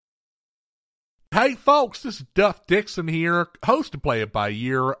Hey folks, this is Duff Dixon here, host of Play It By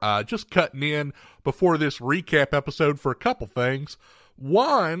Year, just cutting in before this recap episode for a couple things.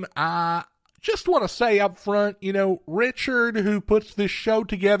 One, I just want to say up front, Richard, who puts this show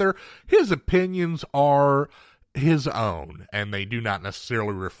together, his opinions are his own, and they do not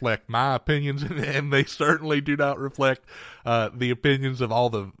necessarily reflect my opinions, and they certainly do not reflect the opinions of all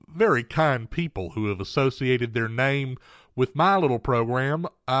the very kind people who have associated their name with my little program.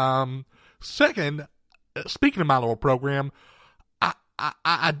 Second, speaking of my little program,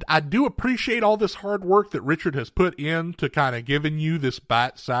 I do appreciate all this hard work that Richard has put in to kind of giving you this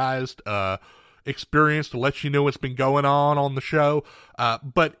bite-sized experience to let you know what's been going on the show.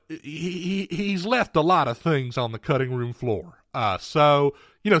 But he's left a lot of things on the cutting room floor. So,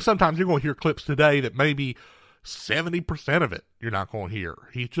 sometimes you're going to hear clips today that maybe 70% of it you're not going to hear.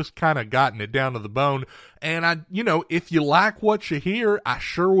 He's just kind of gotten it down to the bone. And if you like what you hear, I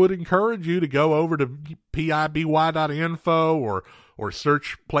sure would encourage you to go over to piby.info or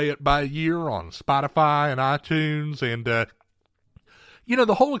search Play It By Year on Spotify and iTunes. And, the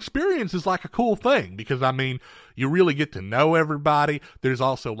whole experience is like a cool thing because, you really get to know everybody. There's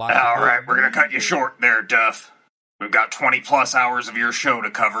also all right, we're going to cut you short there, Duff. We've got 20 plus hours of your show to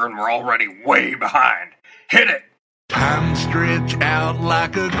cover and we're already way behind. Hit it! Time stretch out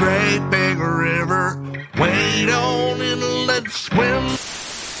like a great big river. Wait on and let's swim.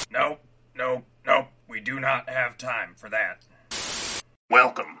 Nope. We do not have time for that.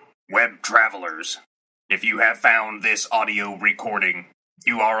 Welcome, web travelers. If you have found this audio recording,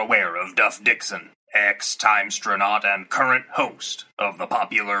 you are aware of Duff Dixon, ex-timestronaut and current host of the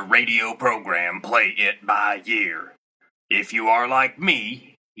popular radio program Play It By Year. If you are like me,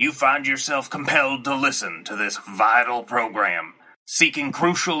 you find yourself compelled to listen to this vital program, seeking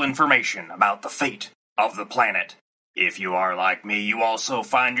crucial information about the fate of the planet. If you are like me, you also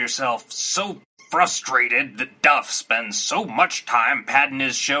find yourself so frustrated that Duff spends so much time padding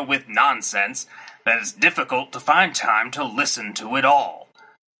his show with nonsense that it's difficult to find time to listen to it all.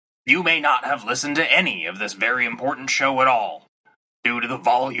 You may not have listened to any of this very important show at all, due to the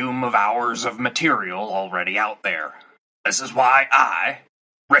volume of hours of material already out there. This is why I,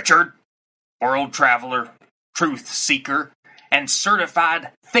 Richard, world traveler, truth seeker, and certified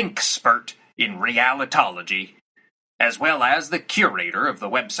thinkspert in realitology, as well as the curator of the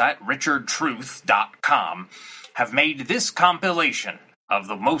website richardtruth.com, have made this compilation of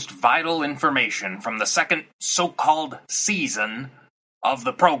the most vital information from the second so-called season of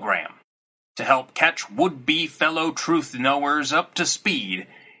the program to help catch would-be fellow truth knowers up to speed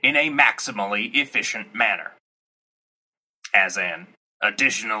in a maximally efficient manner. As an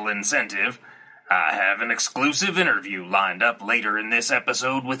additional incentive, I have an exclusive interview lined up later in this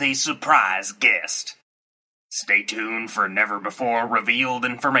episode with a surprise guest. Stay tuned for never-before-revealed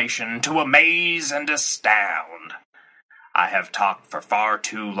information to amaze and astound. I have talked for far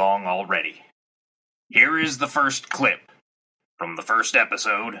too long already. Here is the first clip from the first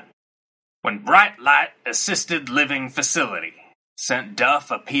episode, when Bright Light Assisted Living Facility sent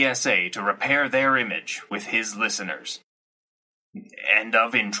Duff a PSA to repair their image with his listeners. End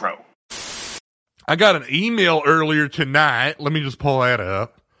of intro. I got an email earlier tonight. Let me just pull that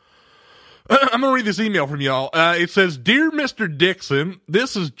up. I'm going to read this email from y'all. It says, Dear Mr. Dixon,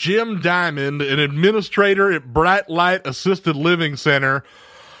 this is Jim Diamond, an administrator at Bright Light Assisted Living Center.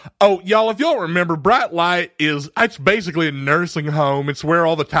 Oh, y'all, if y'all remember, Bright Light it's basically a nursing home. It's where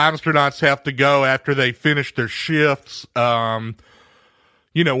all the timestronauts have to go after they finish their shifts,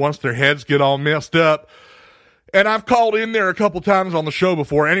 once their heads get all messed up. And I've called in there a couple times on the show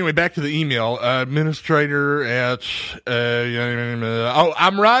before. Anyway, back to the email. Administrator at, I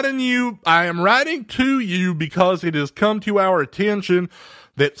am writing to you because it has come to our attention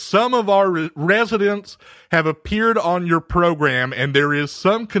that some of our residents have appeared on your program, and there is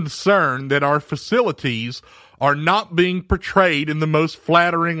some concern that our facilities are not being portrayed in the most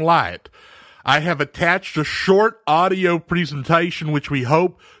flattering light. I have attached a short audio presentation which we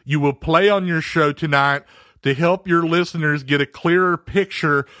hope you will play on your show tonight to help your listeners get a clearer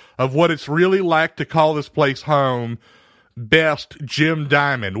picture of what it's really like to call this place home. Best, Jim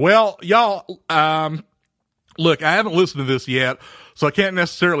Diamond. Well, y'all, look, I haven't listened to this yet, so I can't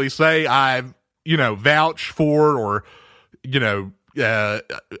necessarily say I've, vouch for or,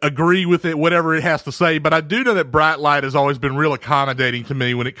 agree with it, whatever it has to say, but I do know that Bright Light has always been real accommodating to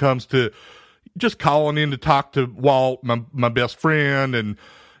me when it comes to just calling in to talk to Walt, my best friend, and,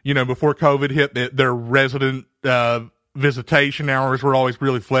 before COVID hit, their resident visitation hours were always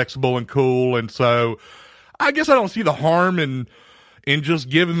really flexible and cool, and so I guess I don't see the harm in in just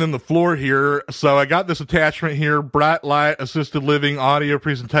giving them the floor here. So I got this attachment here, Bright Light Assisted Living audio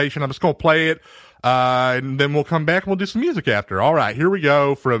presentation. I'm just going to play it, and then we'll come back and we'll do some music after. All right, here we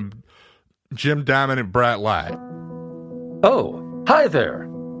go from Jim Diamond at Bright Light. Oh, hi there.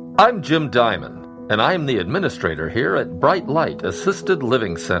 I'm Jim Diamond, and I'm the administrator here at Bright Light Assisted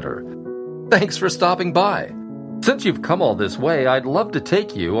Living Center. Thanks for stopping by. Since you've come all this way, I'd love to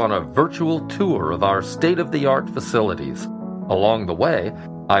take you on a virtual tour of our state-of-the-art facilities. Along the way,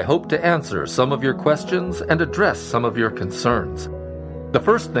 I hope to answer some of your questions and address some of your concerns. The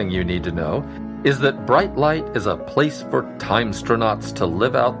first thing you need to know is that Bright Light is a place for timestronauts to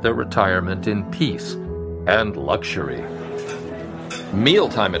live out their retirement in peace and luxury.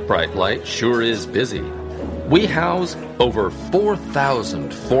 Mealtime at Bright Light sure is busy. We house over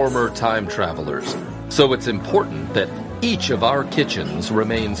 4,000 former time travelers, so it's important that each of our kitchens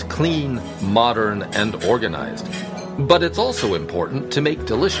remains clean, modern, and organized. But it's also important to make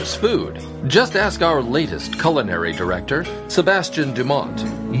delicious food. Just ask our latest culinary director, Sebastian Dumont.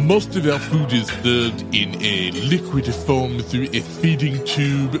 Most of our food is served in a liquid form through a feeding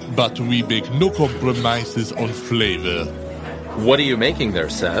tube, but we make no compromises on flavor. What are you making there,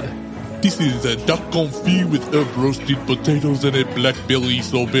 Seb? This is a duck confit with herb roasted potatoes and a blackberry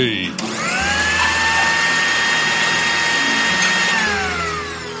sorbet.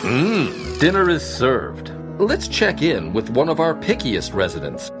 Dinner is served. Let's check in with one of our pickiest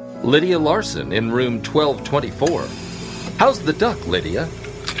residents, Lydia Larson, in room 1224. How's the duck, Lydia?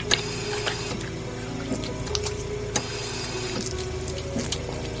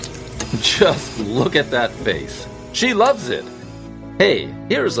 Just look at that face. She loves it. Hey,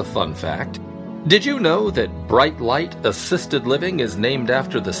 here's a fun fact. Did you know that Bright Light Assisted Living is named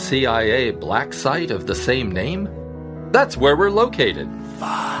after the CIA black site of the same name? That's where we're located.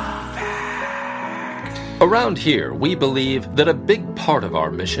 Around here, we believe that a big part of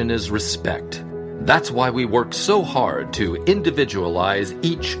our mission is respect. That's why we work so hard to individualize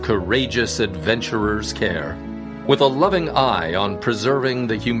each courageous adventurer's care, with a loving eye on preserving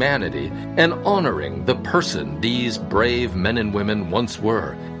the humanity and honoring the person these brave men and women once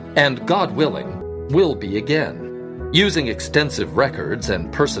were, and God willing, will be again. Using extensive records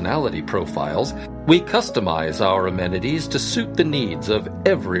and personality profiles, we customize our amenities to suit the needs of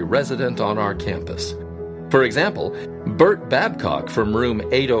every resident on our campus. For example, Bert Babcock from room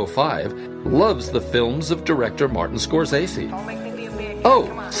 805 loves the films of director Martin Scorsese.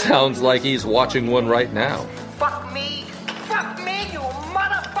 Oh, sounds like he's watching one right now. Fuck me, you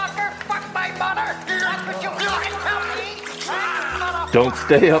motherfucker! Fuck my mother! That's what you tell me! Don't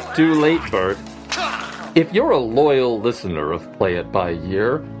stay up too late, Bert. If you're a loyal listener of Play It By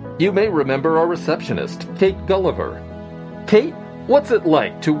Year, you may remember our receptionist, Kate Gulliver. Kate, what's it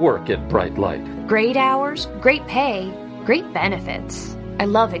like to work at Bright Light? Great hours, great pay, great benefits. I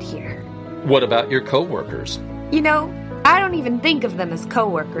love it here. What about your coworkers? You know, I don't even think of them as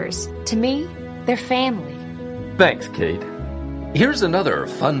coworkers. To me, they're family. Thanks, Kate. Here's another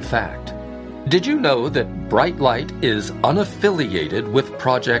fun fact. Did you know that Bright Light is unaffiliated with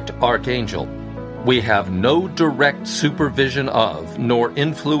Project Archangel? We have no direct supervision of nor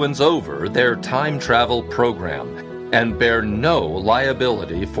influence over their time travel program and bear no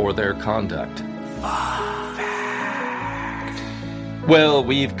liability for their conduct. Well,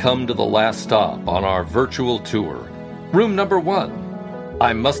 we've come to the last stop on our virtual tour. Room number 1.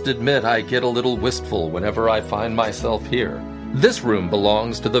 I must admit I get a little wistful whenever I find myself here. This room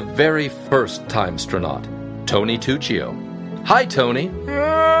belongs to the very first timestronaut, Tony Tuccio. Hi, Tony.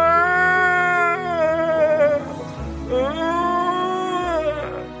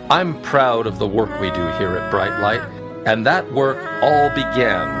 I'm proud of the work we do here at Bright Light, and that work all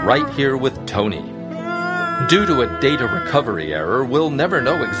began right here with Tony. Due to a data recovery error, we'll never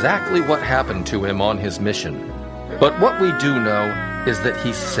know exactly what happened to him on his mission. But what we do know is that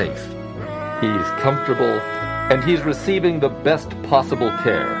he's safe. He's comfortable, and he's receiving the best possible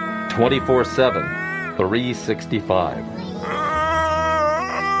care, 24/7, 365.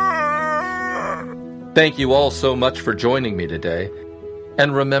 Thank you all so much for joining me today.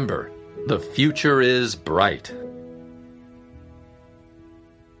 And remember, the future is bright.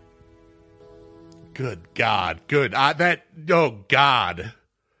 Good God. Good. Oh, God.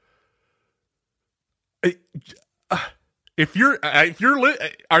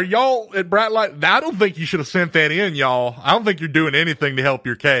 Are y'all at Bright Light? I don't think you should have sent that in, y'all. I don't think you're doing anything to help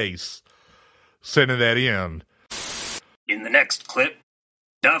your case, sending that in. In the next clip,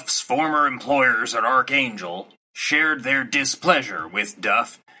 Duff's former employers at Archangel shared their displeasure with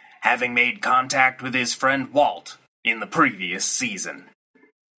Duff having made contact with his friend Walt in the previous season.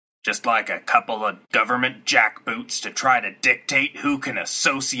 Just like a couple of government jackboots to try to dictate who can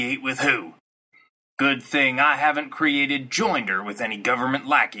associate with who. Good thing I haven't created joinder with any government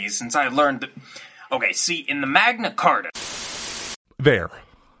lackeys since I learned that... Okay, see, in the Magna Carta... There.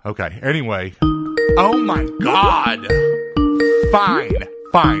 Okay, anyway. Oh my god!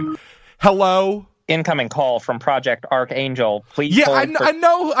 Fine. Hello? Incoming call from Project Archangel. Please Yeah, hold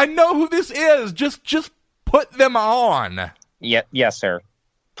I know who this is. Just put them on. Yes, sir.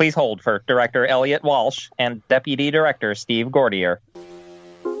 Please hold for Director Elliot Walsh and Deputy Director Steve Gordier.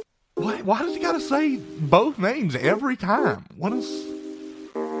 Why does he gotta say both names every time? What is...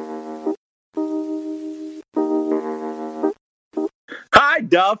 Hi,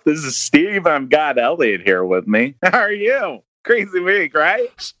 Duff. This is Steve. I've got Elliot here with me. How are you? Crazy week, right?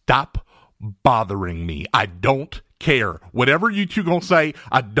 Stop bothering me. I don't care. Whatever you two gonna say,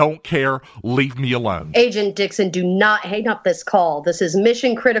 I don't care. Leave me alone. Agent Dixon, do not hang up this call. This is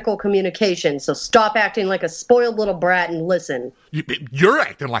mission critical communication, so stop acting like a spoiled little brat and listen. You're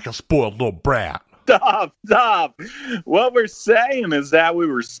acting like a spoiled little brat. Stop. What we're saying is that we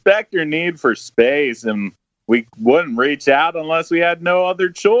respect your need for space, and we wouldn't reach out unless we had no other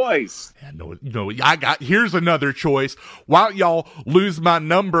choice. Here's another choice. Why don't y'all lose my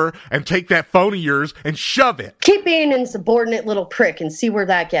number and take that phone of yours and shove it? Keep being an insubordinate little prick and see where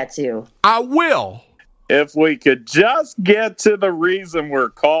that gets you. I will. If we could just get to the reason we're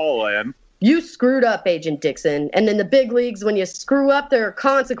calling. You screwed up, Agent Dixon, and in the big leagues, when you screw up, there are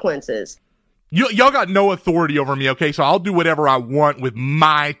consequences. Y'all got no authority over me, okay? So I'll do whatever I want with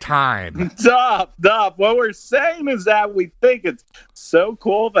my time. Stop. What we're saying is that we think it's so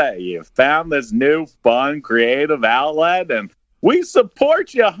cool that you found this new, fun, creative outlet, and we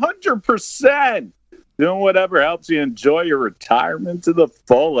support you 100%. Doing whatever helps you enjoy your retirement to the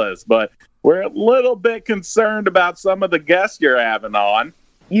fullest, but we're a little bit concerned about some of the guests you're having on.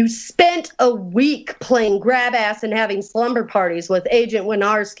 You spent a week playing grab ass and having slumber parties with Agent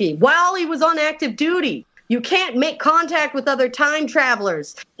Winarski while he was on active duty. You can't make contact with other time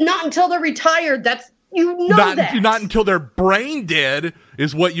travelers. Not until they're retired. That. Not until they're brain dead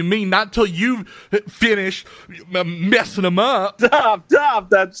is what you mean. Not until you finish messing them up. Stop.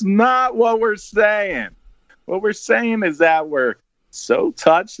 That's not what we're saying. What we're saying is that we're so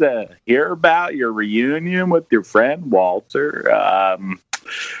touched to hear about your reunion with your friend Walter.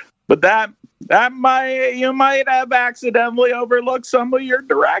 But you might have accidentally overlooked some of your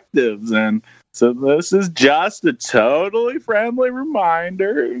directives, and so this is just a totally friendly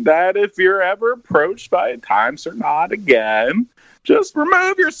reminder that if you're ever approached by a time Cernod again, just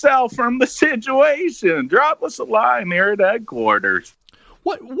remove yourself from the situation. Drop us a line here at headquarters.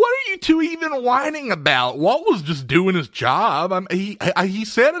 What are you two even whining about? Walt was just doing his job. He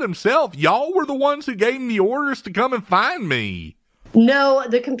said it himself. Y'all were the ones who gave him the orders to come and find me. No,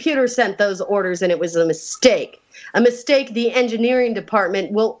 the computer sent those orders and it was a mistake. A mistake the engineering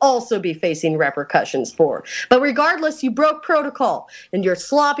department will also be facing repercussions for. But regardless, you broke protocol, and your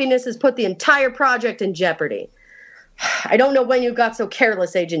sloppiness has put the entire project in jeopardy. I don't know when you got so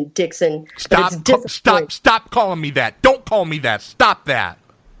careless, Agent Dixon. Stop calling me that. Don't call me that. Stop that.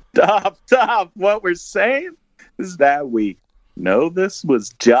 Stop. What we're saying is that we know this was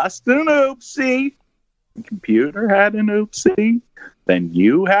just an oopsie. The computer had an oopsie. Then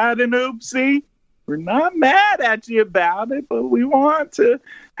you had an oopsie. We're not mad at you about it, but we want to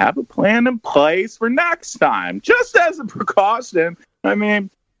have a plan in place for next time. Just as a precaution. I mean,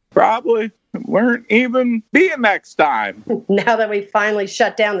 probably weren't even be next time. Now that we finally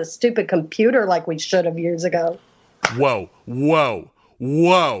shut down the stupid computer like we should have years ago. Whoa.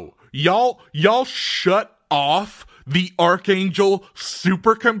 Y'all shut off the Archangel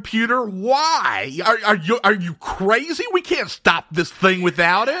supercomputer? Why? Are you crazy? We can't stop this thing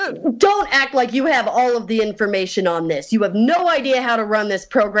without it. Don't act like you have all of the information on this. You have no idea how to run this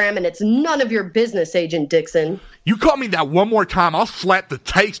program, and it's none of your business, Agent Dixon. You call me that one more time, I'll slap the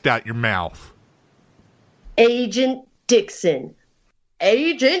taste out your mouth. Agent Dixon.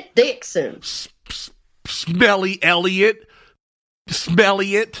 Agent Dixon. Smelly Elliot.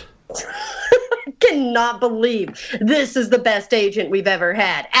 Smelly it. I cannot believe this is the best agent we've ever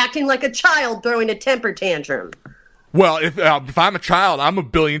had, acting like a child throwing a temper tantrum. Well, if I'm a child, I'm a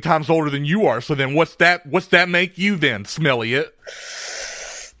billion times older than you are, so then what's that make you then, Smelly it?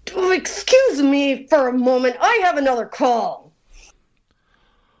 Oh, excuse me for a moment. I have another call.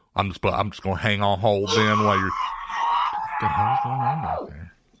 I'm just gonna hang on hold then while you're... What the hell's going on out there?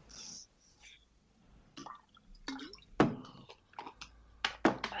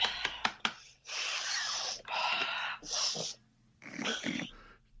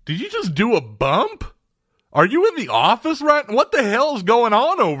 Did you just do a bump? Are you in the office right? What the hell is going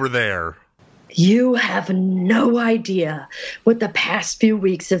on over there? You have no idea what the past few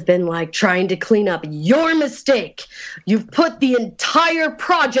weeks have been like trying to clean up your mistake. You've put the entire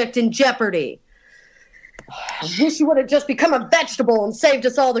project in jeopardy. I wish you would have just become a vegetable and saved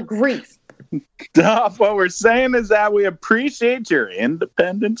us all the grief. Duff, what we're saying is that we appreciate your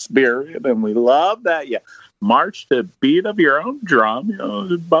independent spirit and we love that you march to the beat of your own drum,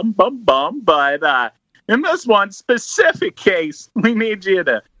 bum, bum, bum. But in this one specific case, we need you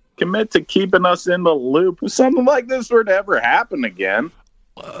to commit to keeping us in the loop if something like this were to ever happen again.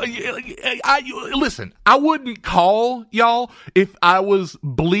 Listen, I wouldn't call y'all if I was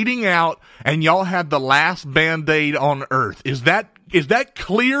bleeding out and y'all had the last Band-Aid on Earth. Is that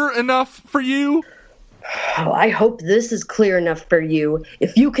clear enough for you? Oh, I hope this is clear enough for you.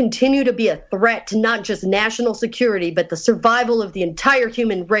 If you continue to be a threat to not just national security, but the survival of the entire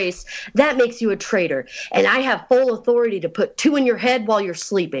human race, that makes you a traitor. And I have full authority to put 2 in your head while you're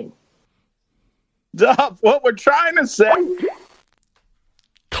sleeping. Duff, what we're trying to say...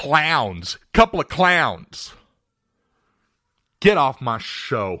 Clowns. Couple of clowns. Get off my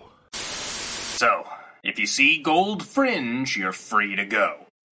show. So, if you see gold fringe, you're free to go.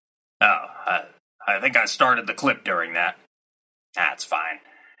 Oh, I think I started the clip during that. That's fine.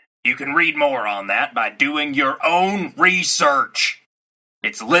 You can read more on that by doing your own research.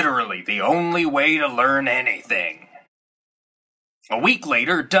 It's literally the only way to learn anything. A week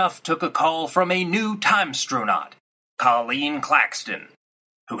later, Duff took a call from a new time-stronaut, Colleen Claxton,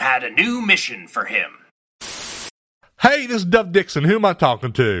 who had a new mission for him. Hey, this is Duff Dixon. Who am I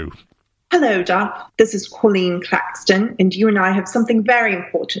talking to? Hello, Duff. This is Colleen Claxton, and you and I have something very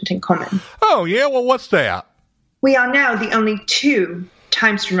important in common. Oh, yeah? Well, what's that? We are now the only 2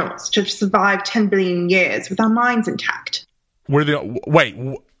 time-astronauts to have survived 10 billion years with our minds intact. Wait,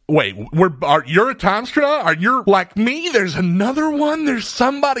 you're a time astronaut? Are you like me? There's another one? There's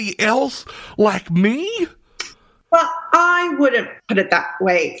somebody else like me? Well, I wouldn't put it that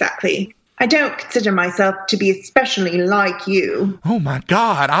way exactly. I don't consider myself to be especially like you. Oh my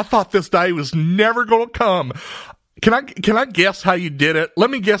God, I thought this day was never going to come. Can I guess how you did it? Let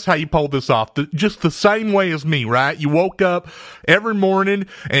me guess how you pulled this off. Just the same way as me, right? You woke up every morning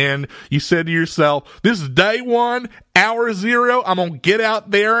and you said to yourself, this is day 1, hour 0. I'm going to get out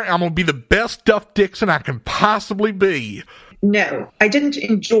there. I'm going to be the best Duff Dixon I can possibly be. No, I didn't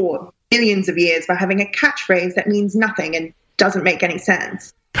endure billions of years by having a catchphrase that means nothing and doesn't make any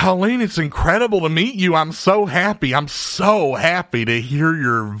sense. Colleen, it's incredible to meet you. I'm so happy. I'm so happy to hear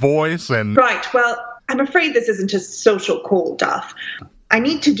your voice and... Right, well, I'm afraid this isn't a social call, Duff. I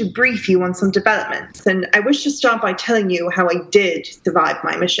need to debrief you on some developments, and I wish to start by telling you how I did survive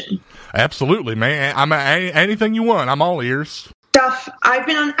my mission. Absolutely, man. Anything you want. I'm all ears. Duff, I've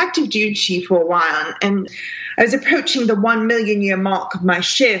been on active duty for a while, and I was approaching the 1 million year mark of my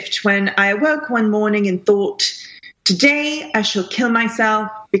shift when I awoke one morning and thought... Today, I shall kill myself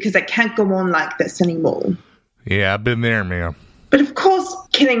because I can't go on like this anymore. Yeah, I've been there, man. But of course,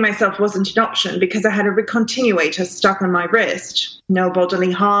 killing myself wasn't an option because I had a recontinuator stuck on my wrist. No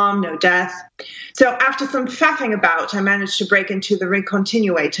bodily harm, no death. So after some faffing about, I managed to break into the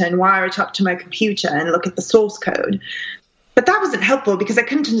recontinuator and wire it up to my computer and look at the source code. But that wasn't helpful because I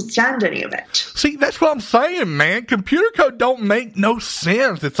couldn't understand any of it. See, that's what I'm saying, man. Computer code don't make no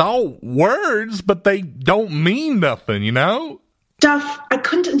sense. It's all words, but they don't mean nothing, you know? Duff, I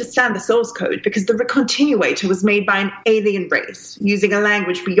couldn't understand the source code because the recontinuator was made by an alien race using a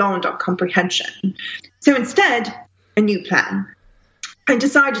language beyond our comprehension. So instead, a new plan. I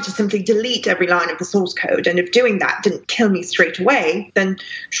decided to simply delete every line of the source code, and if doing that didn't kill me straight away, then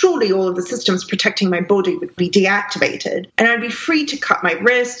surely all of the systems protecting my body would be deactivated, and I'd be free to cut my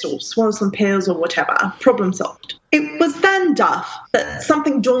wrist or swallow some pills or whatever. Problem solved. It was then, Duff, that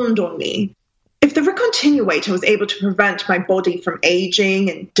something dawned on me. If the recontinuator was able to prevent my body from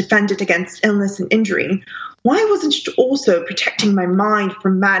aging and defend it against illness and injury, why wasn't it also protecting my mind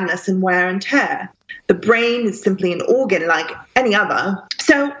from madness and wear and tear? The brain is simply an organ like any other.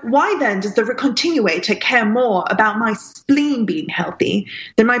 So why then does the recontinuator care more about my spleen being healthy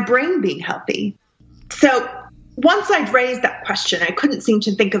than my brain being healthy? So once I'd raised that question, I couldn't seem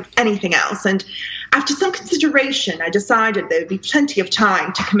to think of anything else. And after some consideration, I decided there would be plenty of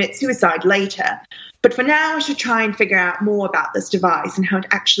time to commit suicide later. But for now, I should try and figure out more about this device and how it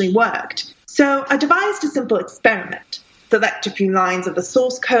actually worked. So I devised a simple experiment. Select a few lines of the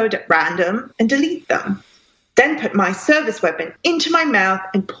source code at random and delete them. then put my service weapon into my mouth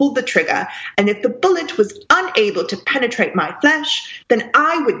and pulled the trigger. And if the bullet was unable to penetrate my flesh, then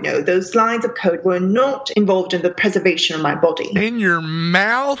I would know those lines of code were not involved in the preservation of my body. In your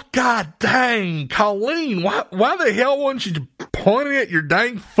mouth? God dang, Colleen, why the hell weren't you pointing at your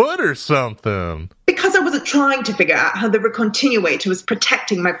dang foot or something? Because I wasn't trying to figure out how the recontinuator was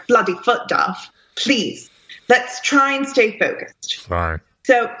protecting my bloody foot, Duff. Please, let's try and stay focused. Sorry.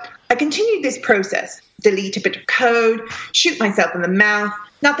 So I continued this process. Delete a bit of code, shoot myself in the mouth,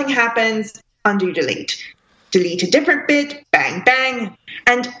 nothing happens, undo delete. Delete a different bit, bang, bang.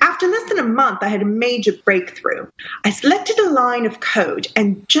 And after less than a month, I had a major breakthrough. I selected a line of code,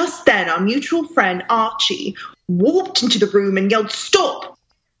 and just then our mutual friend Archie warped into the room and yelled, "Stop!"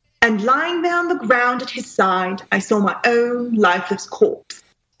 And lying there on the ground at his side, I saw my own lifeless corpse.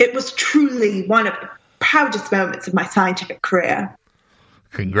 It was truly one of the proudest moments of my scientific career.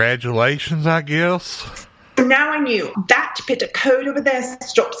 Congratulations, I guess. So now I knew that bit of code over there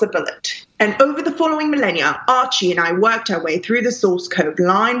stops a bullet. And over the following millennia, Archie and I worked our way through the source code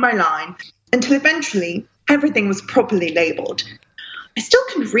line by line until eventually everything was properly labeled. I still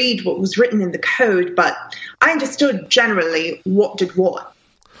couldn't read what was written in the code, but I understood generally what did what.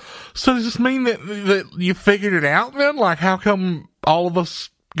 So does this mean that you figured it out then? Like, how come all of us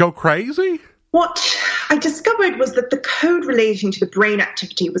go crazy? What I discovered was that the code relating to the brain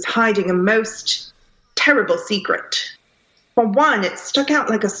activity was hiding a most terrible secret. For one, it stuck out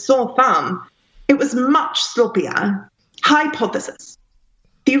like a sore thumb. It was much sloppier. Hypothesis.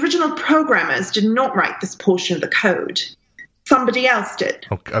 The original programmers did not write this portion of the code. Somebody else did.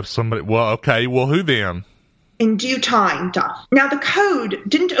 Okay, well, who then? In due time, Duff. Now, the code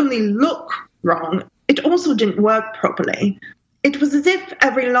didn't only look wrong, it also didn't work properly. It was as if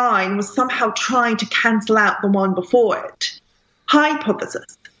every line was somehow trying to cancel out the one before it.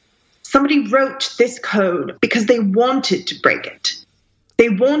 Hypothesis. Somebody wrote this code because they wanted to break it. They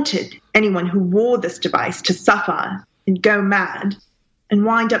wanted anyone who wore this device to suffer and go mad and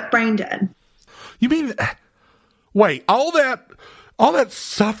wind up brain dead. You mean, wait, all that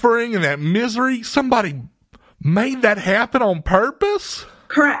suffering and that misery, somebody made that happen on purpose?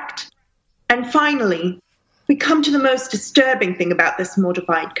 Correct. And finally, we come to the most disturbing thing about this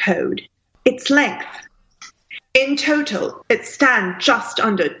modified code. Its length. In total, it stands just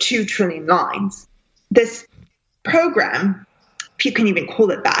under 2 trillion lines. This program, if you can even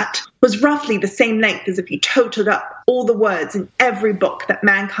call it that, was roughly the same length as if you totaled up all the words in every book that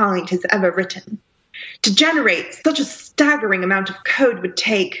mankind has ever written. To generate such a staggering amount of code would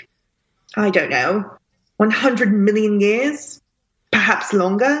take, 100 million years? Perhaps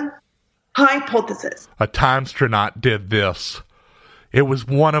longer? Hypothesis. A Timestronaut did this. It was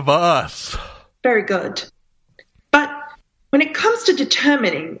one of us. Very good. But when it comes to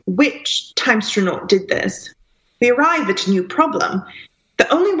determining which Timestronaut did this, we arrive at a new problem.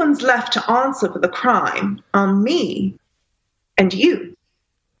 The only ones left to answer for the crime are me and you.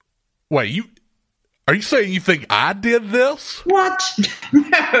 Wait, are you saying you think I did this? What?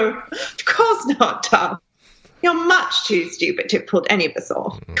 No, of course not, Tom. You're much too stupid to have pulled any of this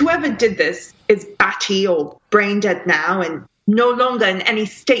off. Whoever did this is batty or brain dead now and no longer in any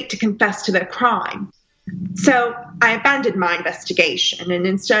state to confess to their crime. So I abandoned my investigation, and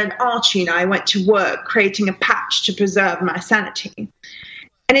instead Archie and I went to work creating a patch to preserve my sanity.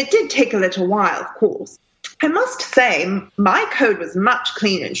 And it did take a little while, of course. I must say, my code was much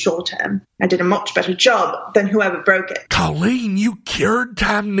cleaner and shorter. I did a much better job than whoever broke it. Colleen, you cured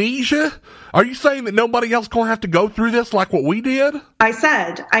Timnesia? Are you saying that nobody else gonna have to go through this like what we did? I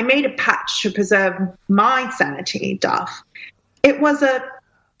said I made a patch to preserve my sanity, Duff. It was a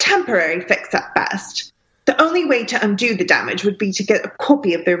temporary fix at best. The only way to undo the damage would be to get a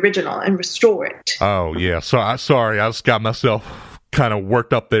copy of the original and restore it. Oh, yeah. Sorry, I just got myself kind of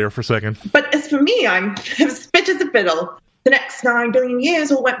worked up there for a second. But as for me, I'm as fit as a fiddle. The next 9 billion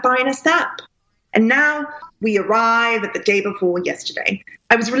years all went by in a snap. And now we arrive at the day before yesterday.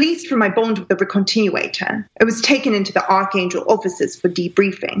 I was released from my bond with the Recontinuator. I was taken into the Archangel offices for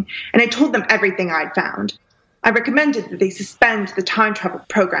debriefing, and I told them everything I'd found. I recommended that they suspend the time travel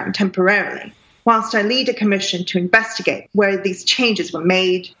program temporarily, whilst I lead a commission to investigate where these changes were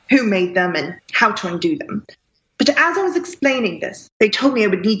made, who made them, and how to undo them. But as I was explaining this, they told me I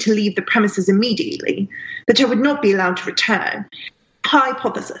would need to leave the premises immediately, that I would not be allowed to return.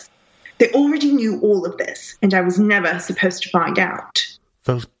 Hypothesis. They already knew all of this, and I was never supposed to find out.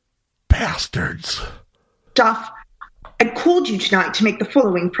 Those bastards. Duff, I called you tonight to make the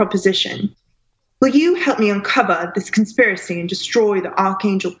following proposition. Will you help me uncover this conspiracy and destroy the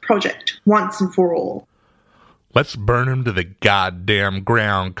Archangel Project once and for all? Let's burn him to the goddamn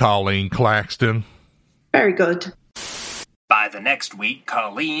ground, Colleen Claxton. Very good. By the next week,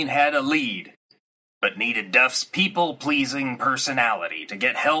 Colleen had a lead, but needed Duff's people-pleasing personality to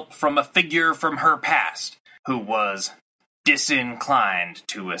get help from a figure from her past who was disinclined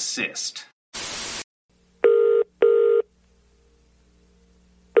to assist.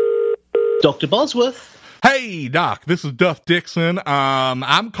 Dr. Bosworth. Hey, Doc, this is Duff Dixon.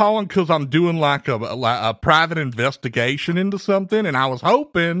 I'm calling because I'm doing like a private investigation into something, and I was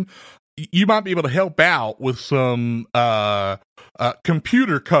hoping you might be able to help out with some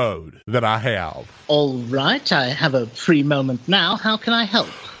computer code that I have. All right, I have a free moment now. How can I help?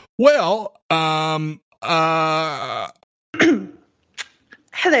 Well,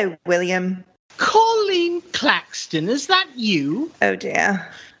 Hello, William. Colleen Claxton, is that you? Oh,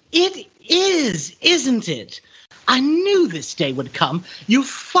 dear. It is, isn't it? I knew this day would come. You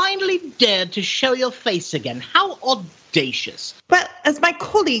finally dared to show your face again. How audacious. Well, as my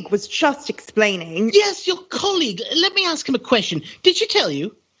colleague was just explaining... Yes, your colleague. Let me ask him a question. Did she tell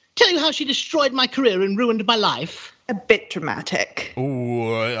you? Tell you how she destroyed my career and ruined my life? A bit dramatic.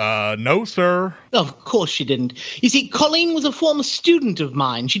 No, sir. Oh, of course she didn't. You see, Colleen was a former student of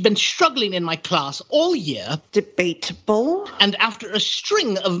mine. She'd been struggling in my class all year. Debatable. And after a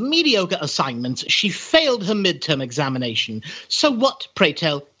string of mediocre assignments, she failed her midterm examination. So what, pray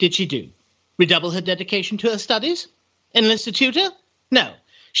tell, did she do? Redouble her dedication to her studies? Enlist a tutor? No.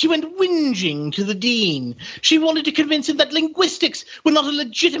 She went whinging to the dean. She wanted to convince him that linguistics were not a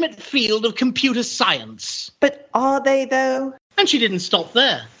legitimate field of computer science. But are they, though? And she didn't stop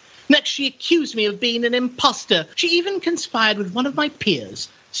there. Next, she accused me of being an imposter. She even conspired with one of my peers,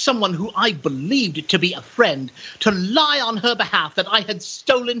 someone who I believed to be a friend, to lie on her behalf that I had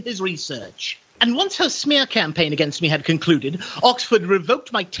stolen his research. And once her smear campaign against me had concluded, Oxford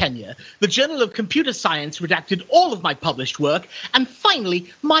revoked my tenure, the Journal of Computer Science redacted all of my published work, and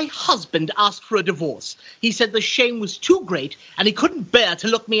finally, my husband asked for a divorce. He said the shame was too great, and he couldn't bear to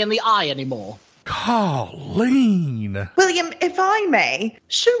look me in the eye anymore. Colleen! William, if I may,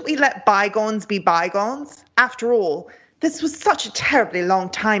 shouldn't we let bygones be bygones? After all, this was such a terribly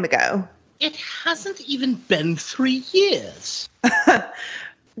long time ago. It hasn't even been 3 years.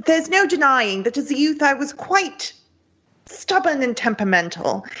 There's no denying that as a youth I was quite stubborn and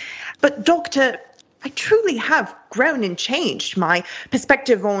temperamental. But, Doctor, I truly have grown and changed. My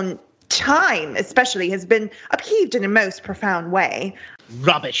perspective on time, especially, has been upheaved in a most profound way.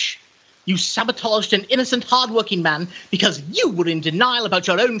 Rubbish. You sabotaged an innocent, hard-working man because you were in denial about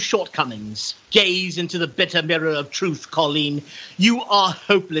your own shortcomings. Gaze into the bitter mirror of truth, Colleen. You are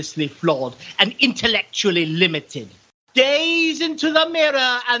hopelessly flawed and intellectually limited. Gaze into the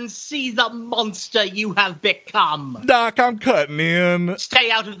mirror and see the monster you have become. Doc, I'm cutting in. Stay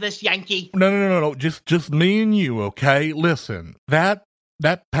out of this, Yankee. No. Just me and you, okay? Listen, that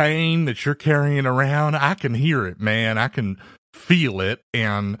pain that you're carrying around, I can hear it, man. I can feel it,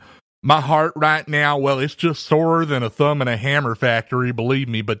 and my heart right now, well, it's just sorer than a thumb in a hammer factory, believe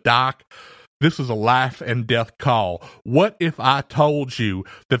me. But, Doc, this is a life and death call. What if I told you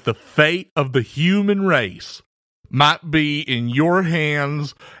that the fate of the human race might be in your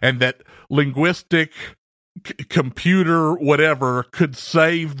hands, and that linguistic, computer, whatever, could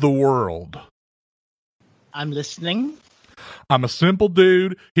save the world? I'm listening. I'm a simple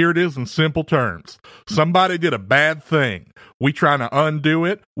dude. Here it is in simple terms. Somebody did a bad thing. We trying to undo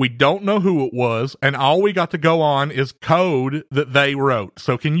it. We don't know who it was, and all we got to go on is code that they wrote.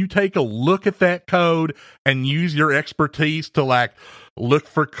 So can you take a look at that code and use your expertise to, look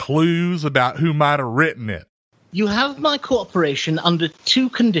for clues about who might have written it? You have my cooperation under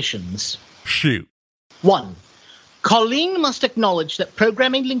 2 conditions. Shoot. 1. Colleen must acknowledge that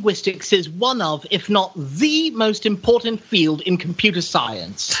programming linguistics is one of, if not the most important field in computer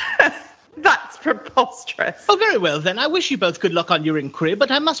science. That's preposterous. Oh, very well, then. I wish you both good luck on your inquiry,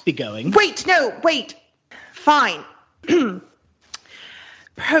 but I must be going. Wait. Fine.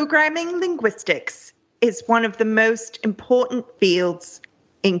 Programming linguistics is one of the most important fields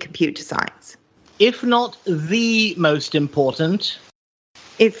in computer science. If not the most important.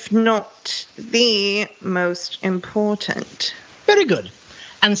 If not the most important. Very good.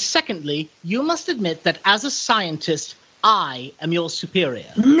 And secondly, you must admit that as a scientist, I am your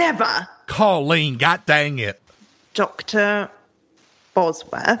superior. Never. Colleen, god dang it. Dr.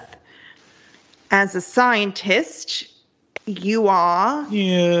 Bosworth, as a scientist, you are...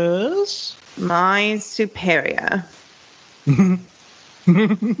 Yes? My superior. You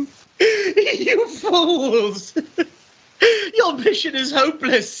fools! Your mission is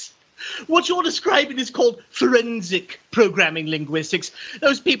hopeless. What you're describing is called forensic programming linguistics.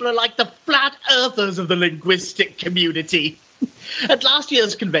 Those people are like the flat earthers of the linguistic community. At last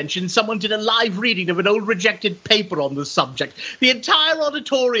year's convention, someone did a live reading of an old rejected paper on the subject. The entire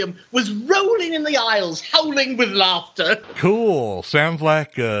auditorium was rolling in the aisles, howling with laughter. Cool. Sounds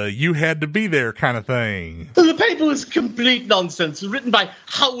like you had to be there kind of thing. The paper was complete nonsense, written by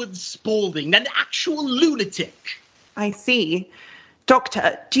Howard Spaulding, an actual lunatic. I see.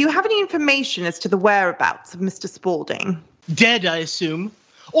 Doctor, do you have any information as to the whereabouts of Mr. Spaulding? Dead, I assume.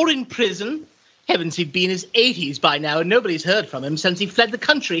 Or in prison. Heavens, he'd be in his 80s by now, and nobody's heard from him since he fled the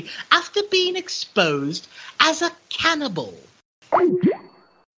country after being exposed as a cannibal.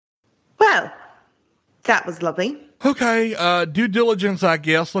 Well, that was lovely. Okay, due diligence, I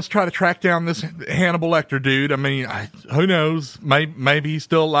guess. Let's try to track down this Hannibal Lecter dude. I mean, who knows? Maybe he's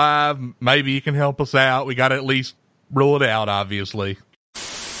still alive. Maybe he can help us out. We got to at least rule it out, obviously.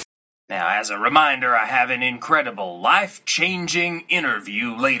 Now, as a reminder, I have an incredible, life-changing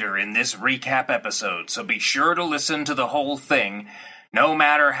interview later in this recap episode, so be sure to listen to the whole thing, no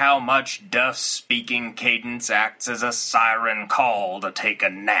matter how much Duff's speaking cadence acts as a siren call to take a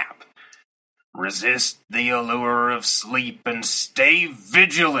nap. Resist the allure of sleep and stay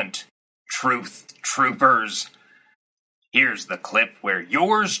vigilant, truth troopers. Here's the clip where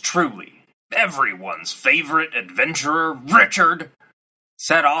yours truly, everyone's favorite adventurer, Richard,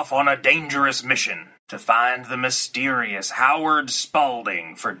 set off on a dangerous mission to find the mysterious Howard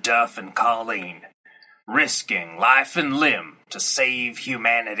Spaulding for Duff and Colleen, risking life and limb to save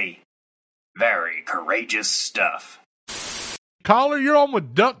humanity. Very courageous stuff. Caller, you're on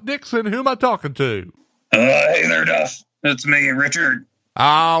with Duff Dixon. Who am I talking to? Hey there, Duff. It's me, Richard.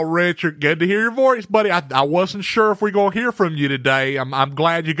 Oh, Richard, good to hear your voice, buddy. I wasn't sure if we're going to hear from you today. I'm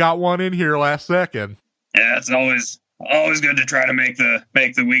glad you got one in here last second. Yeah, it's always good to try to make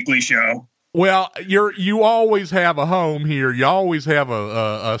the weekly show. Well, you always have a home here. You always have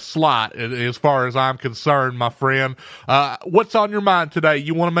a slot, as far as I'm concerned, my friend. What's on your mind today?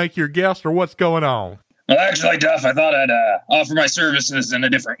 You want to make your guest, or what's going on? Well, actually, Duff, I thought I'd offer my services in a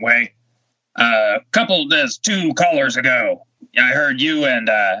different way. There's 2 callers ago, I heard you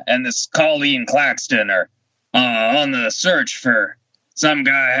and this Colleen Claxton are on the search for some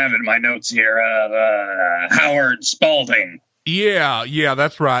guy. I have it in my notes here, Howard Spaulding. Yeah,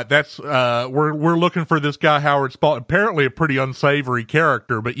 that's right. That's we're looking for this guy Howard Spaulding. Apparently a pretty unsavory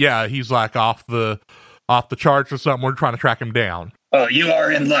character, but yeah, he's like off the charts or something. We're trying to track him down. Well, you are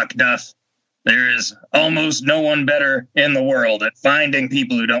in luck, Duff. There is almost no one better in the world at finding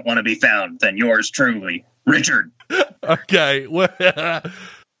people who don't want to be found than yours truly, Richard. Okay, well,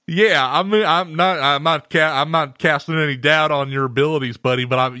 yeah, I'm not casting any doubt on your abilities, buddy.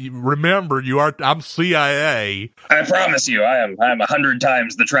 But remember, I'm CIA. I promise you, I'm 100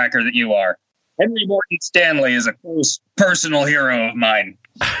 times the tracker that you are. Henry Morton Stanley is a close personal hero of mine.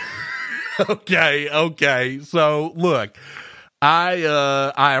 Okay. So look,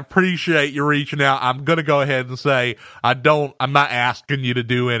 I appreciate you reaching out. I'm going to go ahead and say I'm not asking you to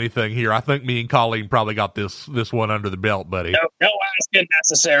do anything here. I think me and Colleen probably got this one under the belt, buddy. No asking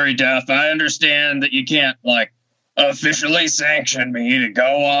necessary, Duff. I understand that you can't, officially sanction me to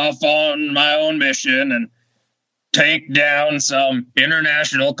go off on my own mission and take down some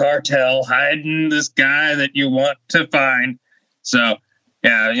international cartel hiding this guy that you want to find. So,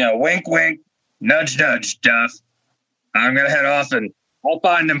 yeah, wink, wink, nudge, nudge, Duff. I'm going to head off and I'll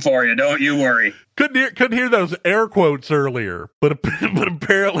find him for you. Don't you worry. Couldn't hear those air quotes earlier, but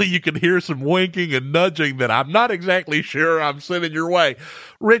apparently you can hear some winking and nudging that I'm not exactly sure I'm sending your way.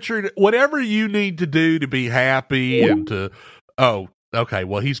 Richard, whatever you need to do to be happy and to... Oh, okay,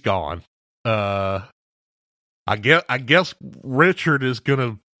 well, he's gone. I guess Richard is going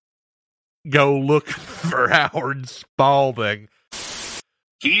to go look for Howard Spaulding.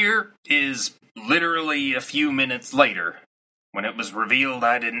 Here is... literally a few minutes later, when it was revealed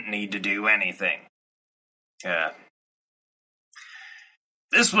I didn't need to do anything.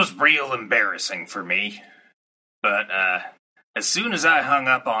 This was real embarrassing for me. But, as soon as I hung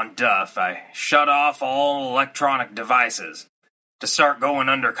up on Duff, I shut off all electronic devices to start going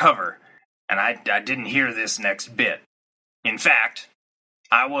undercover, and I didn't hear this next bit. In fact,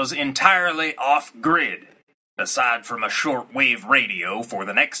 I was entirely off-grid, aside from a shortwave radio, for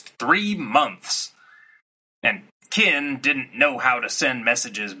the next 3 months. And Kin didn't know how to send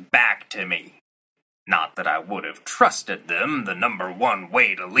messages back to me. Not that I would have trusted them. The number one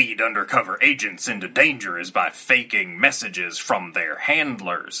way to lead undercover agents into danger is by faking messages from their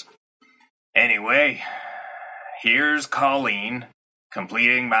handlers. Anyway, here's Colleen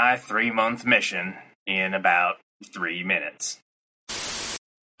completing my 3-month mission in about 3 minutes.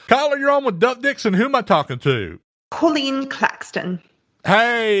 Caller, you're on with Duff Dixon. Who am I talking to? Colleen Claxton.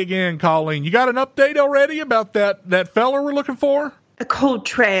 Hey again, Colleen. You got an update already about that fella we're looking for? A cold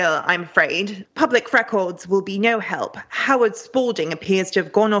trail, I'm afraid. Public records will be no help. Howard Spaulding appears to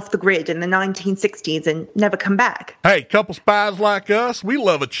have gone off the grid in the 1960s and never come back. Hey, couple spies like us, we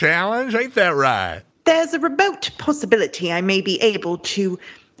love a challenge, ain't that right? There's a remote possibility I may be able to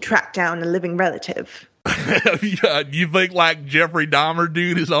track down a living relative. You think like Jeffrey Dahmer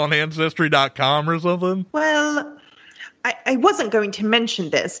dude is on Ancestry.com or something? Well, I wasn't going to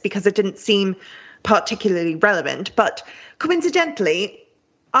mention this because it didn't seem particularly relevant, but coincidentally,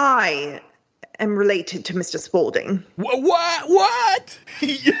 I am related to Mr. Spaulding. What?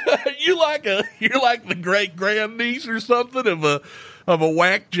 You're like the great grandniece or something of a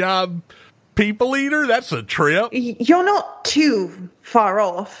whack job people eater? That's a trip. You're not too far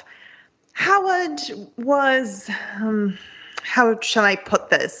off. Howard was, how shall I put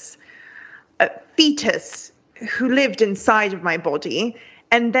this? A fetus who lived inside of my body,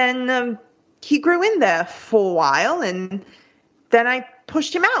 and then he grew in there for a while, and then I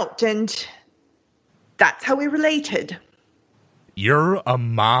pushed him out, and that's how we related. You're a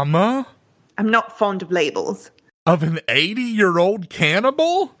mama? I'm not fond of labels. Of an 80-year-old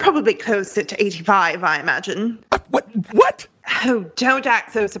cannibal? Probably closer to 85, I imagine. What? Oh, don't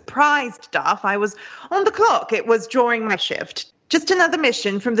act so surprised, Duff. I was on the clock. It was during my shift. Just another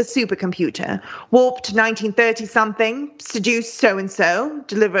mission from the supercomputer. Warp to 1930-something, seduce so-and-so,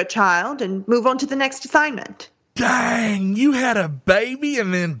 deliver a child, and move on to the next assignment. Dang, you had a baby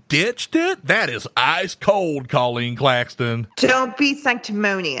and then ditched it? That is ice cold, Colleen Claxton. Don't be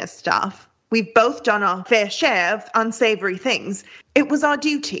sanctimonious, Duff. We've both done our fair share of unsavory things. It was our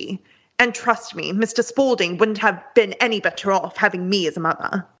duty. And trust me, Mr. Spaulding wouldn't have been any better off having me as a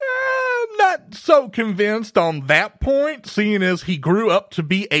mother. I'm not so convinced on that point, seeing as he grew up to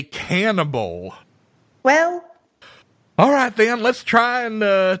be a cannibal. Well... All right, then, let's try and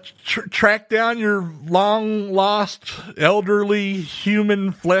track down your long-lost, elderly,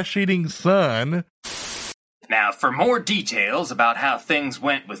 human, flesh-eating son. Now, for more details about how things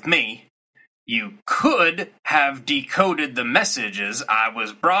went with me, you could have decoded the messages I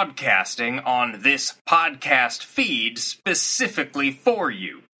was broadcasting on this podcast feed specifically for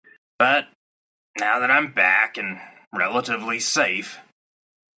you. But now that I'm back and relatively safe,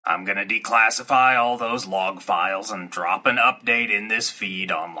 I'm gonna declassify all those log files and drop an update in this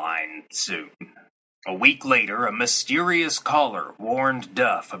feed online soon. A week later, a mysterious caller warned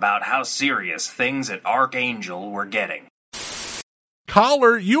Duff about how serious things at Archangel were getting.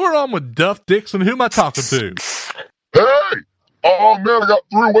 Caller, you are on with Duff Dixon. Who am I talking to? Hey! Oh, man, I got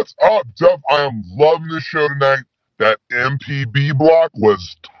through. What's up, Duff? I am loving this show tonight. That MPB block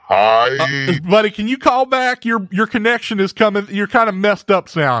was tight. Buddy, can you call back? Your connection is coming. You're kind of messed up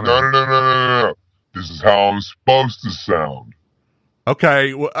sounding. No. This is how I'm supposed to sound.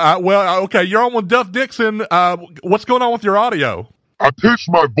 Okay. Okay. You're on with Duff Dixon. What's going on with your audio? I pitched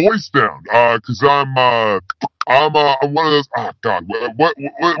my voice down, cause I'm one of those, oh God,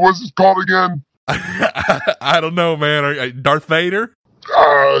 what's this called again? I don't know, man. Darth Vader?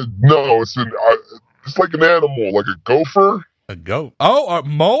 No, it's like an animal, like a gopher. A goat? Oh, a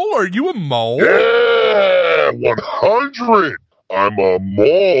mole? Are you a mole? Yeah, 100. I'm a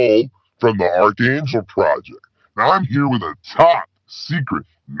mole from the Archangel Project. Now I'm here with a top secret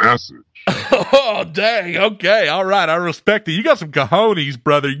message. Oh, dang. Okay. All right. I respect it. You got some cojones,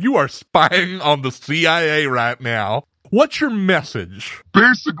 brother. You are spying on the CIA right now. What's your message?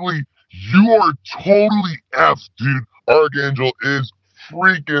 Basically, you are totally effed, dude. Archangel is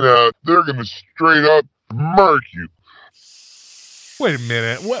freaking out. They're going to straight up murk you. Wait a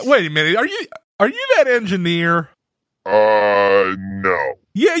minute. Wait a minute. Are you that engineer? No.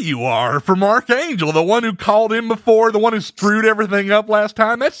 Yeah, you are. From Archangel, the one who called in before, the one who screwed everything up last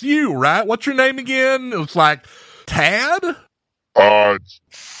time. That's you, right? What's your name again? It's like Tad?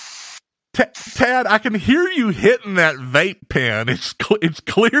 Tad, I can hear you hitting that vape pen. It's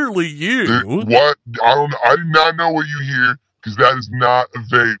clearly you. What? I do not know what you hear, because that is not a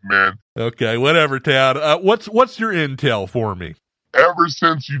vape, man. Okay, whatever, Tad. What's your intel for me? Ever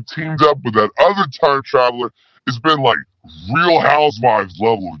since you teamed up with that other time traveler, it's been like Real Housewives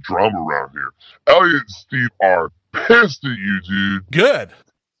level of drama around here. Elliot and Steve are pissed at you, dude. Good.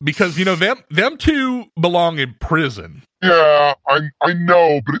 Because, them two belong in prison. Yeah, I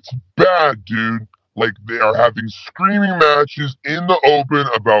know, but it's bad, dude. Like, they are having screaming matches in the open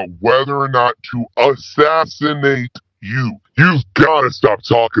about whether or not to assassinate you. You've got to stop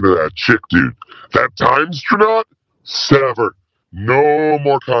talking to that chick, dude. That time astronaut? Sever. No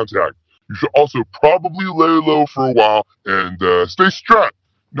more contact. You should also probably lay low for a while and stay strapped.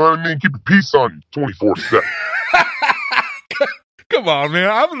 You know what I mean? Keep the peace on you 24/7. Come on, man.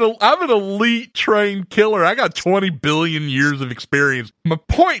 I'm an elite trained killer. I got 20 billion years of experience. My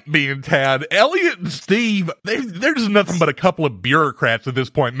point being, Tad, Elliot and Steve, they're just nothing but a couple of bureaucrats at this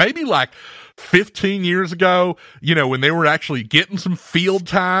point. Maybe like 15 years ago, when they were actually getting some field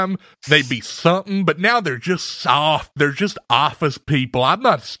time, they'd be something, but now they're just soft. They're just office people. I'm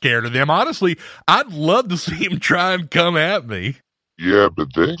not scared of them. Honestly, I'd love to see them try and come at me. Yeah, but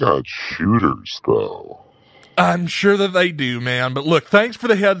they got shooters, though. I'm sure that they do, man. But look, thanks for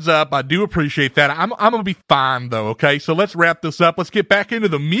the heads up. I do appreciate that. I'm going to be fine, though, okay? So let's wrap this up. Let's get back into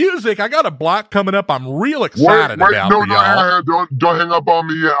the music. I got a block coming up I'm real excited about for y'all. Don't hang up on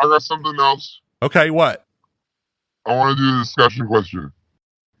me yet. I got something else. Okay, what? I want to do a discussion question.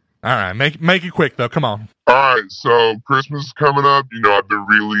 All right, make it quick, though. Come on. All right, so Christmas is coming up. I've been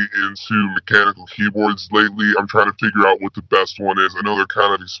really into mechanical keyboards lately. I'm trying to figure out what the best one is. I know they're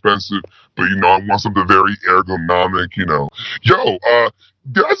kind of expensive, but, I want something very ergonomic, Yo,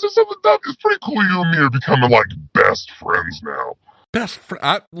 did I say something dumb? It's pretty cool you and me are becoming, like, best friends now.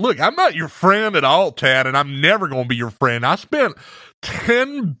 Look, I'm not your friend at all, Tad, and I'm never going to be your friend. I spent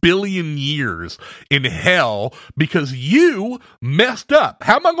 10 billion years in hell because you messed up.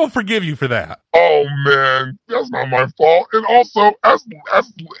 How am I going to forgive you for that? Oh, man, that's not my fault. And also, that's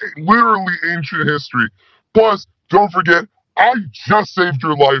literally ancient history. Plus, don't forget, I just saved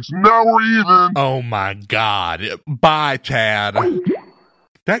your life, so now we're even. Oh, my God. Bye, Tad.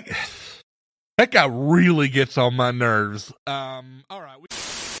 That guy really gets on my nerves. All right.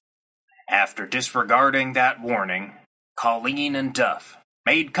 After disregarding that warning, Colleen and Duff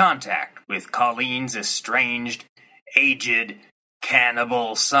made contact with Colleen's estranged, aged,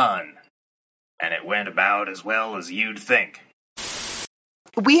 cannibal son. And it went about as well as you'd think.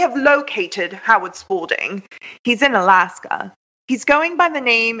 We have located Howard Spaulding. He's in Alaska. He's going by the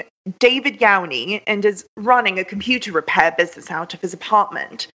name David Yowney and is running a computer repair business out of his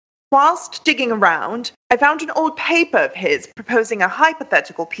apartment. Whilst digging around, I found an old paper of his proposing a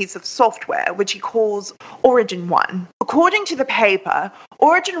hypothetical piece of software which he calls Origin 1. According to the paper,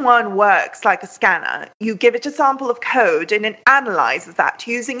 Origin 1 works like a scanner. You give it a sample of code and it analyzes that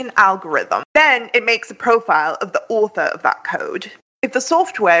using an algorithm. Then it makes a profile of the author of that code. If the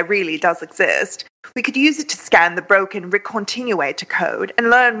software really does exist, we could use it to scan the broken recontinuator code and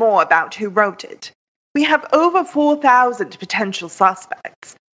learn more about who wrote it. We have over 4,000 potential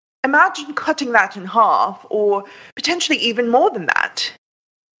suspects. Imagine cutting that in half, or potentially even more than that.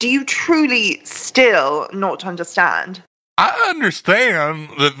 Do you truly still not understand? I understand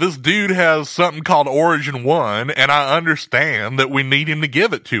that this dude has something called Origin 1, and I understand that we need him to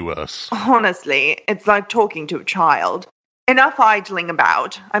give it to us. Honestly, it's like talking to a child. Enough idling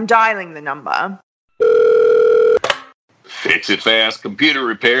about. I'm dialing the number. Fix It Fast Computer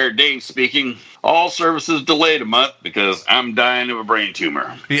Repair, Dave speaking. All services delayed a month because I'm dying of a brain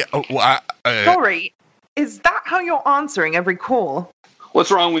tumor. Yeah, Sorry, is that how you're answering every call? What's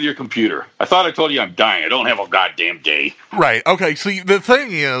wrong with your computer? I thought I told you I'm dying. I don't have a goddamn day. Right. Okay, see, the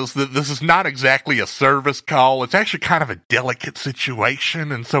thing is that this is not exactly a service call. It's actually kind of a delicate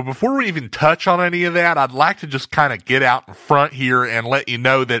situation. And so before we even touch on any of that, I'd like to just kind of get out in front here and let you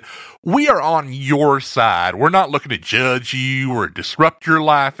know that we are on your side. We're not looking to judge you or disrupt your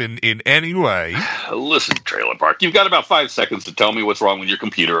life in any way. Listen, Trailer Park, you've got about 5 seconds to tell me what's wrong with your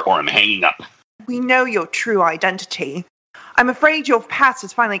computer or I'm hanging up. We know your true identity. I'm afraid your past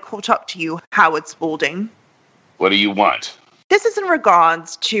has finally caught up to you, Howard Spaulding. What do you want? This is in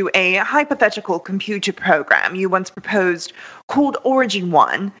regards to a hypothetical computer program you once proposed called Origin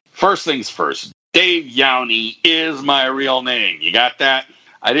 1. First things first, Dave Yowney is my real name. You got that?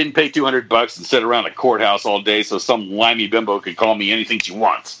 I didn't pay $200 and sit around a courthouse all day so some limey bimbo could call me anything she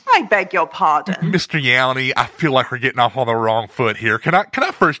wants. I beg your pardon. Mr. Yowney, I feel like we're getting off on the wrong foot here. Can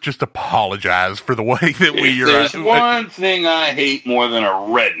I first just apologize for the way that we are... There's one thing I hate more than a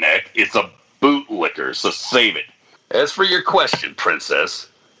redneck, it's a bootlicker, so save it. As for your question, Princess,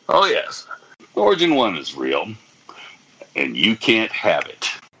 oh yes, Origin 1 is real, and you can't have it.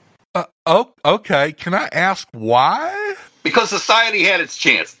 Okay, can I ask why? Because society had its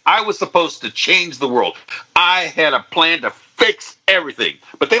chance. I was supposed to change the world. I had a plan to fix everything.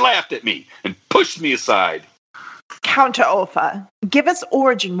 But they laughed at me and pushed me aside. Counter-offer. Give us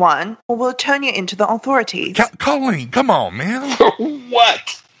Origin 1 or we'll turn you into the authorities. Colleen, come on, man. For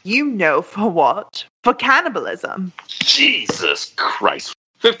what? You know for what. For cannibalism. Jesus Christ.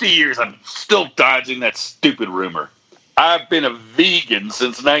 50 years, I'm still dodging that stupid rumor. I've been a vegan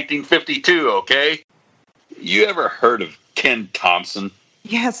since 1952, okay? You ever heard of Ken Thompson?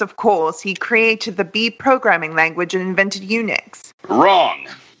 Yes, of course. He created the B programming language and invented Unix. Wrong.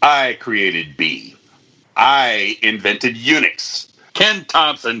 I created B. I invented Unix. Ken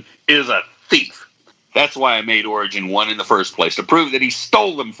Thompson is a thief. That's why I made Origin 1 in the first place, to prove that he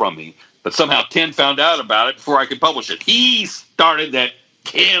stole them from me. But somehow Ken found out about it before I could publish it. He started that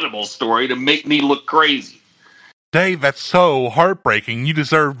cannibal story to make me look crazy. Dave, that's so heartbreaking. You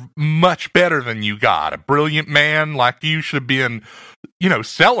deserve much better than you got. A brilliant man like you should have been,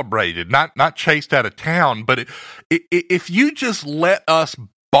 celebrated, not chased out of town. But if you just let us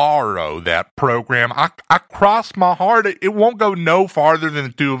borrow that program, I cross my heart. It won't go no farther than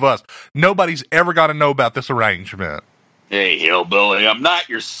the two of us. Nobody's ever got to know about this arrangement. Hey, hillbilly, I'm not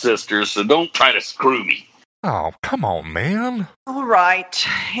your sister, so don't try to screw me. Oh, come on, man. All right,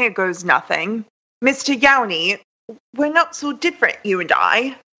 here goes nothing. Mr. Yowney, we're not so different, you and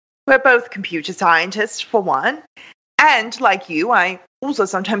I. We're both computer scientists, for one. And, like you, I also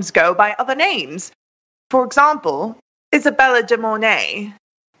sometimes go by other names. For example, Isabella de Mornay.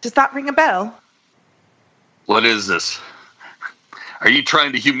 Does that ring a bell? What is this? Are you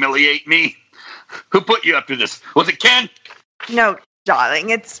trying to humiliate me? Who put you up to this? Was it Ken? No, darling,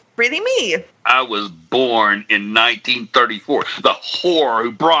 it's really me. I was born in 1934. The whore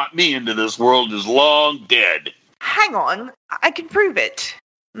who brought me into this world is long dead. Hang on, I can prove it.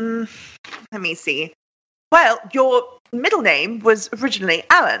 Let me see. Well, your middle name was originally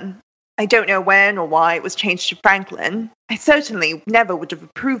Alan. I don't know when or why it was changed to Franklin. I certainly never would have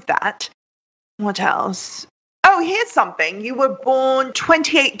approved that. What else? Oh, here's something. You were born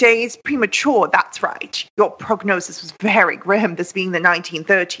 28 days premature, that's right. Your prognosis was very grim, this being the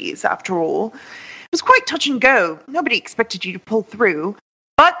 1930s, after all. It was quite touch and go. Nobody expected you to pull through.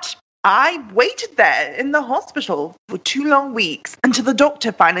 But I waited there in the hospital for 2 long weeks until the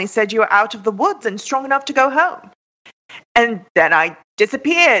doctor finally said you were out of the woods and strong enough to go home. And then I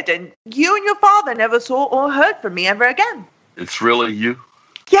disappeared, and you and your father never saw or heard from me ever again. It's really you?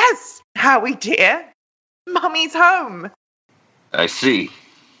 Yes, Howie dear. Mummy's home. I see.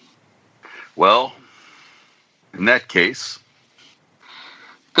 Well, in that case,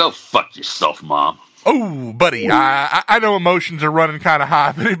 go fuck yourself, Mom. Oh, buddy, I know emotions are running kind of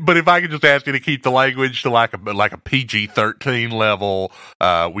high, but if I could just ask you to keep the language to like a PG-13 level,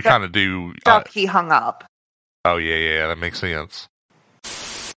 we kind of do. He hung up. Oh yeah, that makes sense.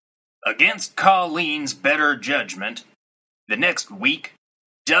 Against Colleen's better judgment, the next week,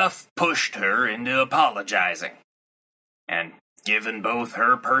 Duff pushed her into apologizing. And given both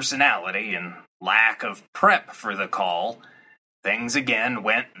her personality and lack of prep for the call, things again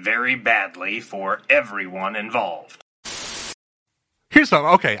went very badly for everyone involved. Here's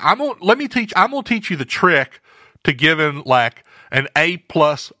something. Okay, I'm gonna teach you the trick to giving like an A+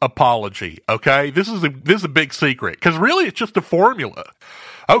 apology. Okay, this is a big secret because really it's just a formula.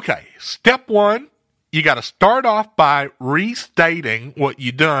 Okay, step 1. You got to start off by restating what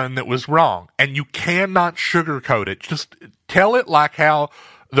you done that was wrong. And you cannot sugarcoat it. Just tell it like how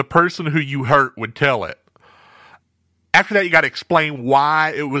the person who you hurt would tell it. After that, you got to explain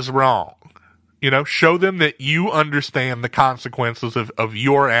why it was wrong. Show them that you understand the consequences of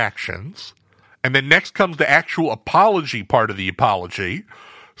your actions. And then next comes the actual apology part of the apology.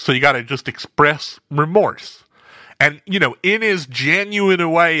 So you got to just express remorse. And, in as genuine a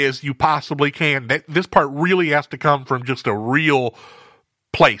way as you possibly can. This part really has to come from just a real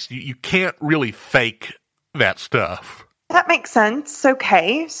place. You can't really fake that stuff. That makes sense.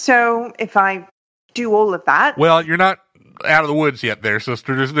 Okay. So if I do all of that. Well, you're not out of the woods yet there,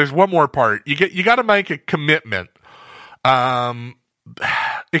 sister. There's one more part. You got to make a commitment.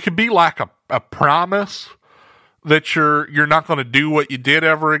 It could be like a promise that you're not going to do what you did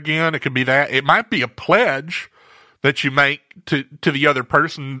ever again. It could be that. It might be a pledge that you make to the other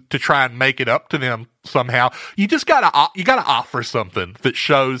person to try and make it up to them somehow. You just gotta offer something that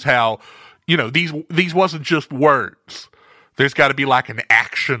shows how, these wasn't just words. There's got to be like an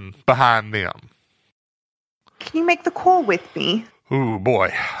action behind them. Can you make the call with me? Ooh,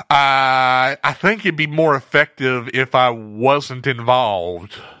 boy. I think it'd be more effective if I wasn't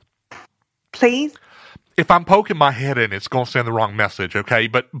involved. Please? If I'm poking my head in, it's going to send the wrong message, okay?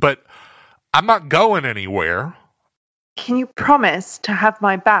 But I'm not going anywhere. Can you promise to have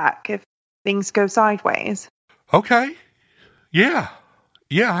my back if things go sideways? Okay. Yeah,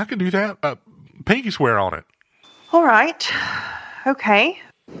 I can do that. Pinky swear on it. All right. Okay.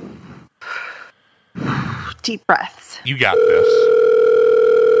 Deep breaths. You got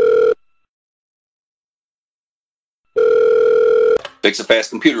this. Fix a fast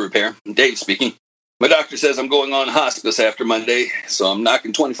computer repair. Dave speaking. My doctor says I'm going on hospice after Monday, so I'm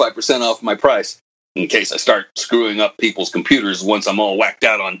knocking 25% off my price in case I start screwing up people's computers once I'm all whacked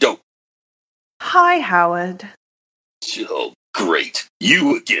out on dope. Hi, Howard. Oh, great.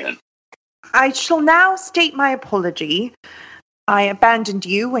 You again. I shall now state my apology. I abandoned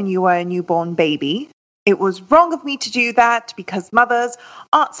you when you were a newborn baby. It was wrong of me to do that because mothers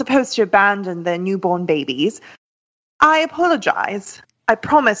aren't supposed to abandon their newborn babies. I apologize. I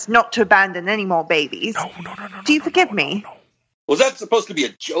promise not to abandon any more babies. No. Do you forgive me? Was that supposed to be a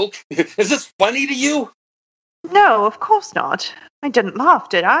joke? Is this funny to you? No, of course not. I didn't laugh,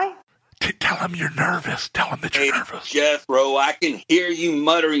 did I? Tell him you're nervous. Tell him that you're nervous. Jethro, I can hear you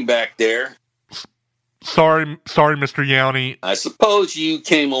muttering back there. Sorry, Mr. Yowney. I suppose you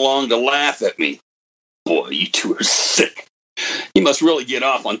came along to laugh at me. Boy, you two are sick. You must really get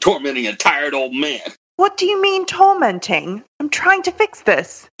off on tormenting a tired old man. What do you mean tormenting? I'm trying to fix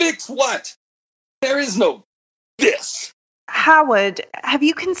this. Fix what? There is no this. Howard, have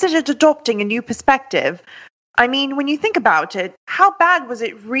you considered adopting a new perspective? I mean, when you think about it, how bad was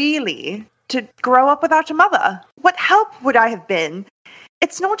it really to grow up without a mother? What help would I have been?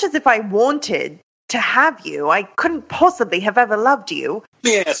 It's not as if I wanted to have you. I couldn't possibly have ever loved you. Let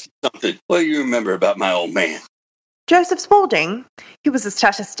me ask you something. What do you remember about my old man? Joseph Spaulding. He was a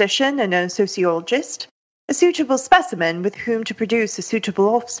statistician and a sociologist, a suitable specimen with whom to produce a suitable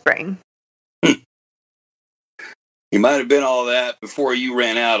offspring. He might have been all that before you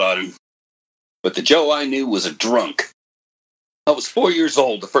ran out on him. But the Joe I knew was a drunk. I was 4 years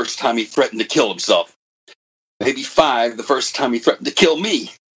old the first time he threatened to kill himself. Maybe 5 the first time he threatened to kill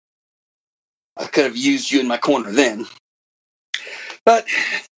me. I could have used you in my corner then. But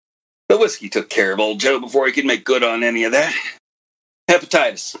the whiskey took care of old Joe before he could make good on any of that.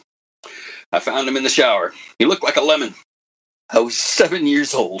 Hepatitis. I found him in the shower. He looked like a lemon. I was 7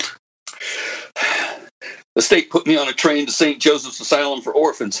 years old. The state put me on a train to St. Joseph's Asylum for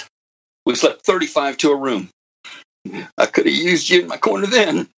Orphans. We slept 35 to a room. I could have used you in my corner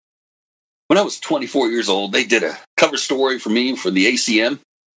then. When I was 24 years old, they did a cover story for me for the ACM.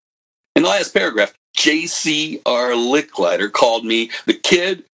 In the last paragraph, J.C.R. Licklider called me the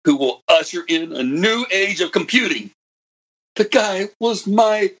kid who will usher in a new age of computing. The guy was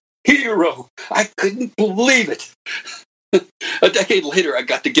my hero. I couldn't believe it. A decade later, I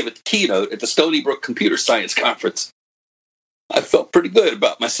got to give a keynote at the Stony Brook Computer Science Conference. I felt pretty good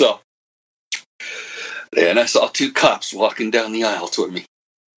about myself. Then I saw 2 cops walking down the aisle toward me.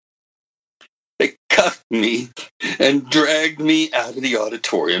 They cuffed me and dragged me out of the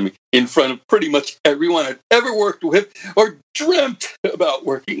auditorium in front of pretty much everyone I'd ever worked with or dreamt about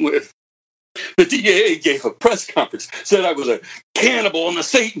working with. The DA gave a press conference, said I was a cannibal and a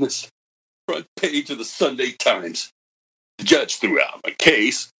Satanist. Front page of the Sunday Times. The judge threw out my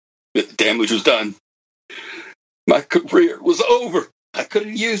case. The damage was done. My career was over. I could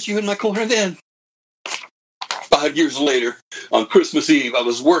have used you in my corner then. 5 years later, on Christmas Eve, I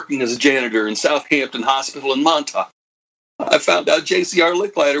was working as a janitor in Southampton Hospital in Montauk. I found out J.C.R.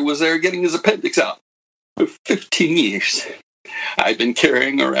 Licklider was there getting his appendix out. For 15 years, I'd been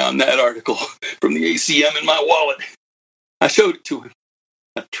carrying around that article from the ACM in my wallet. I showed it to him.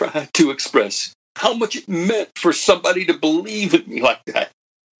 I tried to express how much it meant for somebody to believe in me like that.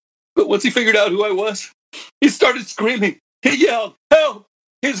 But once he figured out who I was, he started screaming. He yelled, "Help!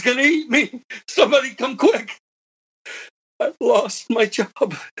 He's gonna eat me! Somebody come quick!" I lost my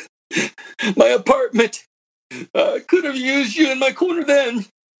job, my apartment. I could have used you in my corner then.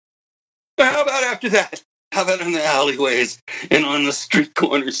 How about after that? How about in the alleyways and on the street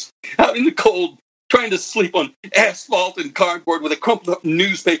corners, out in the cold, trying to sleep on asphalt and cardboard with a crumpled up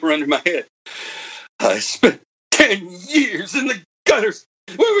newspaper under my head? I spent 10 years in the gutters.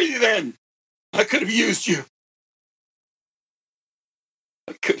 Where were you then? I could have used you.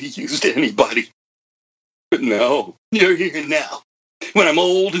 I could have used anybody. But no, you're here now, when I'm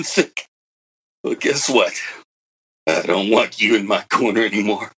old and sick. Well, guess what? I don't want you in my corner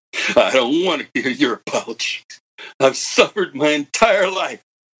anymore. I don't want to hear your apologies. I've suffered my entire life.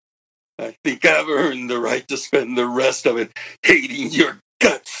 I think I've earned the right to spend the rest of it hating your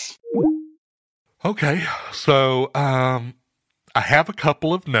guts. Okay, so, I have a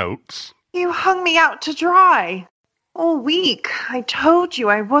couple of notes. You hung me out to dry. All week, I told you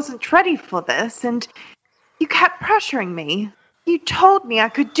I wasn't ready for this, and you kept pressuring me. You told me I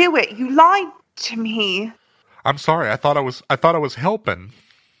could do it. You lied to me. I'm sorry. I thought I was helping.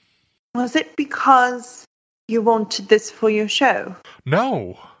 Was it because you wanted this for your show?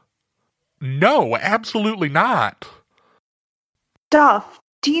 No, absolutely not. Duff,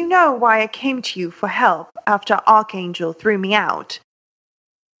 do you know why I came to you for help after Archangel threw me out?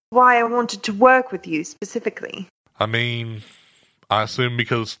 Why I wanted to work with you specifically? I mean, I assume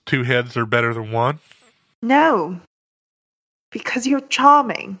because 2 heads are better than 1? No, because you're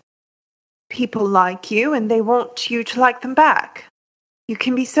charming. People like you and they want you to like them back. You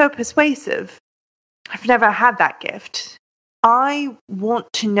can be so persuasive. I've never had that gift. I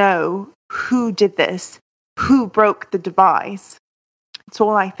want to know who did this, who broke the device. It's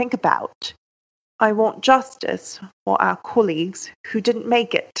all I think about. I want justice for our colleagues who didn't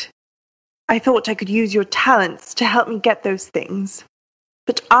make it. I thought I could use your talents to help me get those things.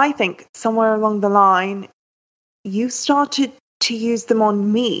 But I think somewhere along the line, you started to use them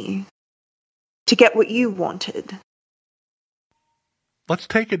on me to get what you wanted. Let's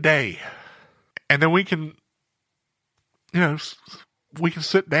take a day. And then we can, we can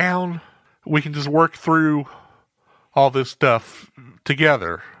sit down. We can just work through all this stuff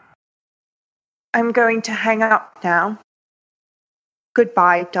together. I'm going to hang up now.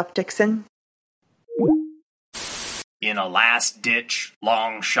 Goodbye, Duff Dixon. In a last-ditch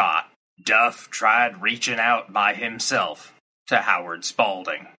long shot, Duff tried reaching out by himself to Howard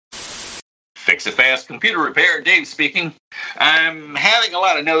Spaulding. Fix-it-fast computer repair, Dave speaking. I'm having a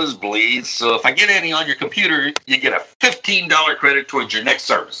lot of nosebleeds, so if I get any on your computer, you get a $15 credit towards your next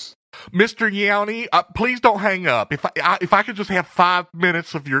service. Mr. Yowney, please don't hang up. If I could just have 5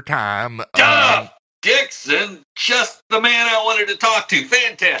 minutes of your time. Duff Dixon, just the man I wanted to talk to.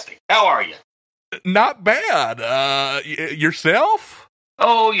 Fantastic. How are you? Not bad. Yourself?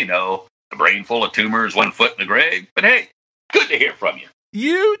 Oh, a brain full of tumors, 1 foot in the grave. But hey, good to hear from you.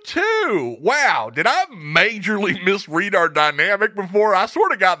 You too. Wow, did I majorly misread our dynamic before? I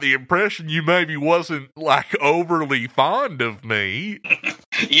sort of got the impression you maybe wasn't, overly fond of me.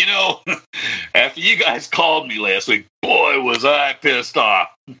 After you guys called me last week, boy, was I pissed off.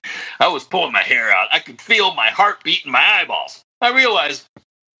 I was pulling my hair out. I could feel my heartbeat in my eyeballs. I realized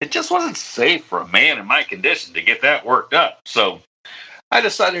it just wasn't safe for a man in my condition to get that worked up. So I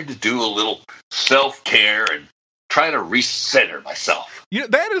decided to do a little self-care and try to recenter myself.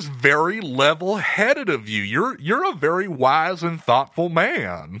 That is very level-headed of you. You're a very wise and thoughtful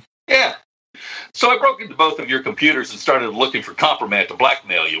man. Yeah. So I broke into both of your computers and started looking for compromat to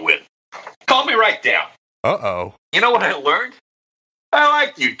blackmail you with. Calm me right down. Uh-oh. You know what I learned? I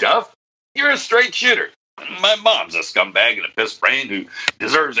like you, Duff. You're a straight shooter. My mom's a scumbag and a piss brain who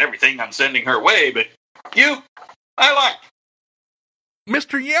deserves everything I'm sending her way, but you, I like.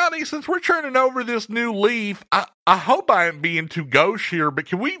 Mr. Yowney, since we're turning over this new leaf, I hope I am being too gauche here, but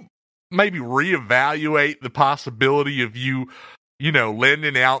can we maybe reevaluate the possibility of you,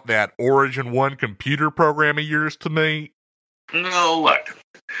 lending out that Origin 1 computer program of yours to me? No, look,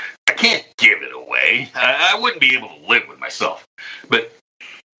 I can't give it away. I wouldn't be able to live with myself. But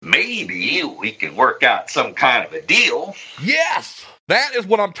maybe we can work out some kind of a deal. Yes! That is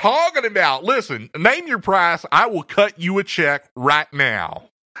what I'm talking about. Listen, name your price. I will cut you a check right now.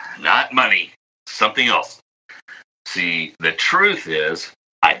 Not money. Something else. See, the truth is,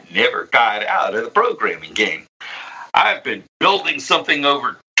 I never got out of the programming game. I've been building something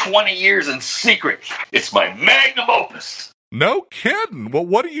over 20 years in secret. It's my magnum opus. No kidding. Well,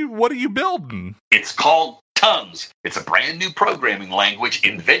 what are you building? It's called Tongues. It's a brand new programming language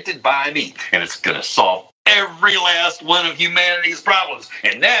invented by me, and it's going to solve every last one of humanity's problems,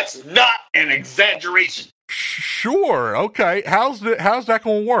 and that's not an exaggeration. Sure. Okay. How's that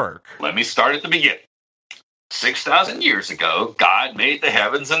going to work? Let me start at the beginning. 6,000 years ago, God made the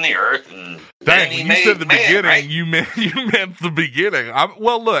heavens and the earth, and dang, then you said the beginning. Right? You meant the beginning.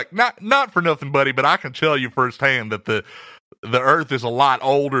 Well, look, not for nothing, buddy, but I can tell you firsthand that the earth is a lot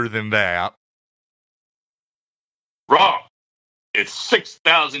older than that. Wrong. It's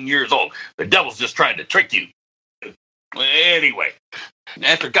 6,000 years old. The devil's just trying to trick you. Anyway,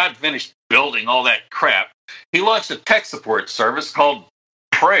 after God finished building all that crap, he launched a tech support service called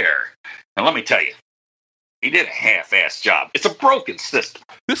Prayer. And let me tell you, he did a half-assed job. It's a broken system.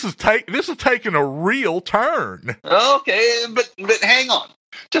 This is taking a real turn. Okay, but hang on.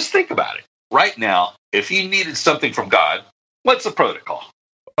 Just think about it. Right now, if you needed something from God, what's the protocol?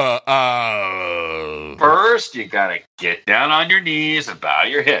 First, you gotta get down on your knees and bow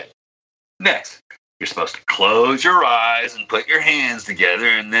your head. Next, you're supposed to close your eyes and put your hands together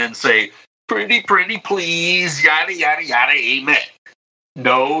and then say, pretty, pretty, please, yada, yada, yada, amen.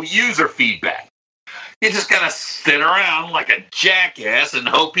 No user feedback. You just gotta sit around like a jackass and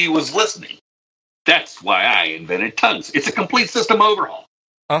hope he was listening. That's why I invented Tongues. It's a complete system overhaul.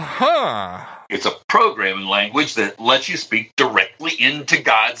 Uh-huh. It's a programming language that lets you speak directly into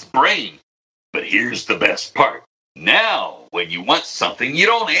God's brain. But here's the best part. Now, when you want something, you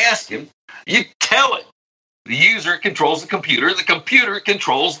don't ask him, you tell him. The user controls the computer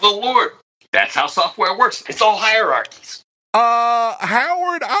controls the Lord. That's how software works. It's all hierarchies.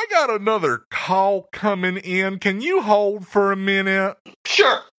 Howard, I got another call coming in. Can you hold for a minute?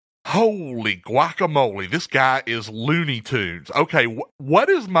 Sure. Holy guacamole, this guy is Looney Tunes. Okay, what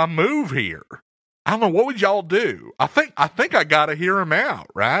is my move here? I don't know, what would y'all do? I think I gotta hear him out,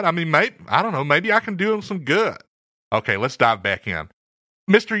 right? I mean, maybe I can do him some good. Okay, let's dive back in.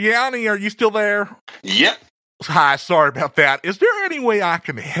 Mr. Yowney, are you still there? Yep. Hi, sorry about that. Is there any way I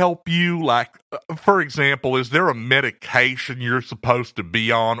can help you? Like, for example, is there a medication you're supposed to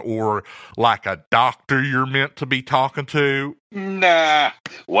be on, or like a doctor you're meant to be talking to? Nah.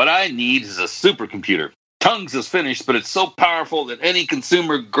 What I need is a supercomputer. Tongues is finished, but it's so powerful that any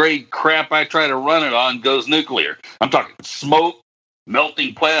consumer-grade crap I try to run it on goes nuclear. I'm talking smoke,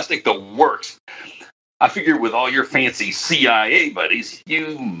 melting plastic, the works. I figure with all your fancy CIA buddies,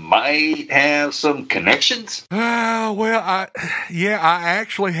 you might have some connections? I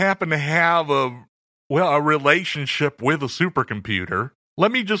actually happen to have a relationship with a supercomputer.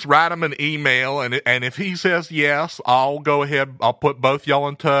 Let me just write him an email, and if he says yes, I'll go ahead, I'll put both y'all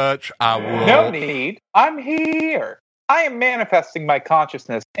in touch. I will. No need. I'm here. I am manifesting my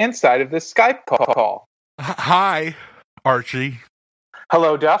consciousness inside of this Skype call. Hi, Archie.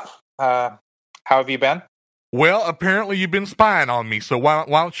 Hello, Duff. How have you been? Well, apparently you've been spying on me, so why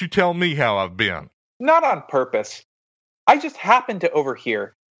don't you tell me how I've been? Not on purpose. I just happened to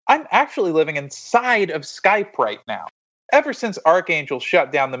overhear. I'm actually living inside of Skype right now. Ever since Archangel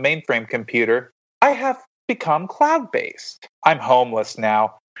shut down the mainframe computer, I have become cloud-based. I'm homeless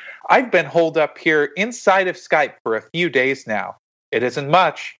now. I've been holed up here inside of Skype for a few days now. It isn't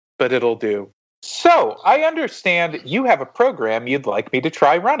much, but it'll do. So, I understand you have a program you'd like me to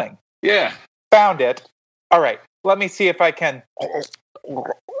try running. Yeah. Found it. All right, let me see if I can...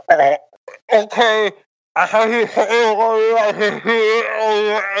 Okay.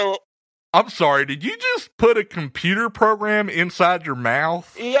 I'm sorry, did you just put a computer program inside your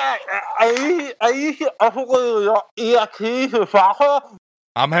mouth? Yeah,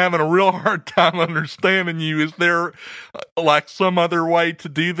 I'm having a real hard time understanding you. Is there, like, some other way to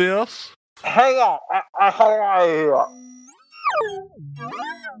do this? Hang on.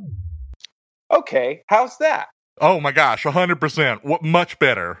 Okay, how's that? Oh my gosh, 100%. Much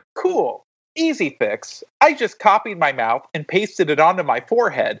better. Cool. Easy fix. I just copied my mouth and pasted it onto my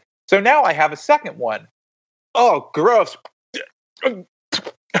forehead. So now I have a second one. Oh, gross.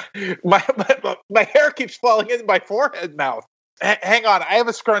 My hair keeps falling into my forehead mouth. Hang on, I have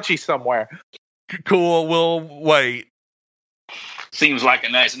a scrunchie somewhere. Cool, we'll wait. Seems like a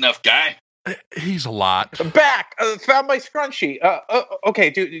nice enough guy. He's a lot. Back! Found my scrunchie.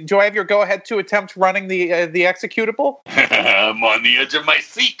 Okay, do I have your go-ahead to attempt running the executable? I'm on the edge of my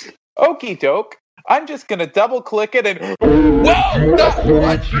seat. Okie doke. I'm just gonna double-click it and... Whoa!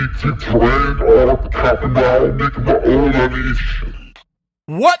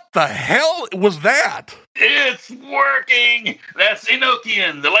 What the hell was that? It's working! That's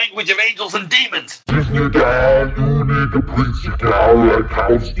Enochian, the language of angels and demons. I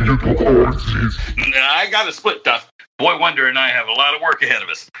got a split, Duff. Boy Wonder and I have a lot of work ahead of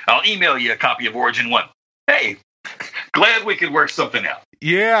us. I'll email you a copy of Origin 1. Hey, glad we could work something out.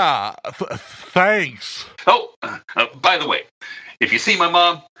 Yeah, thanks. Oh, by the way, if you see my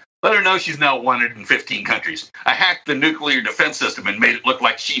mom, let her know she's now wanted in 15 countries. I hacked the nuclear defense system and made it look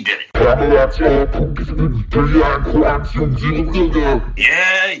like she did it.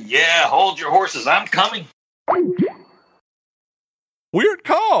 Yeah, hold your horses. I'm coming. Weird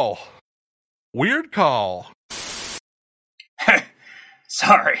call.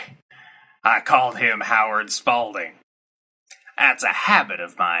 Sorry. I called him Howard Spaulding. That's a habit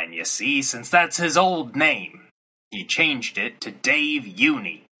of mine, you see, since that's his old name. He changed it to Dave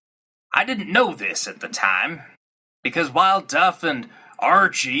Yowney. I didn't know this at the time, because while Duff and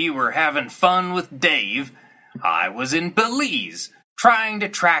Archie were having fun with Dave, I was in Belize, trying to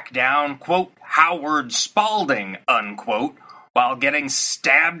track down, quote, Howard Spaulding, unquote, while getting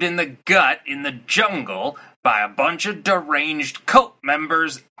stabbed in the gut in the jungle by a bunch of deranged cult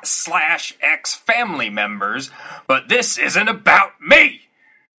members / ex-family members, but this isn't about me!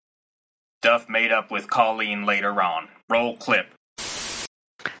 Duff made up with Colleen later on. Roll clip.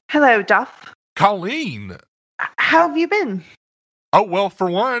 Hello, Duff. Colleen! How have you been? Oh, well, for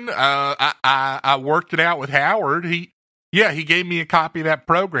one, I worked it out with Howard. He gave me a copy of that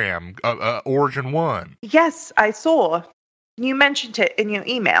program, Origin 1. Yes, I saw. You mentioned it in your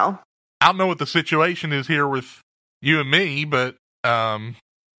email. I don't know what the situation is here with you and me, but,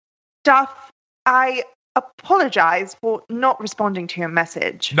 Duff, I apologize for not responding to your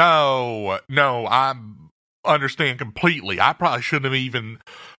message. No, I understand completely. I probably shouldn't have even...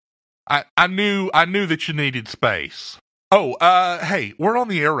 I knew that you needed space. Oh, hey, we're on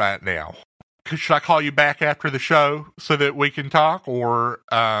the air right now. Should I call you back after the show so that we can talk, or,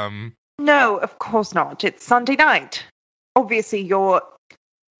 No, of course not. It's Sunday night. Obviously, you're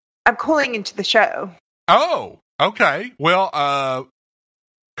I'm calling into the show. Oh, okay. Well,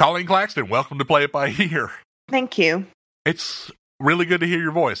 Colleen Claxton, welcome to Play It By Ear. Thank you. It's really good to hear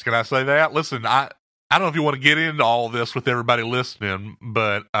your voice. Can I say that? Listen, I don't know if you want to get into all of this with everybody listening,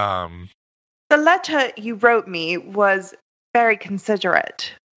 but The letter you wrote me was very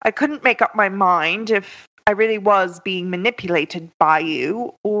considerate. I couldn't make up my mind if I really was being manipulated by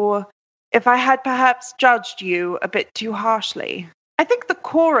you, or if I had perhaps judged you a bit too harshly. I think the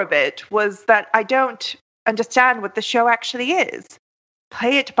core of it was that I don't understand what the show actually is.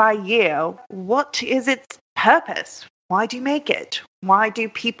 Play It By Ear. What is its purpose? Why do you make it? Why do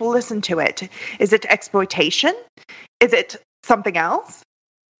people listen to it? Is it exploitation? Is it something else?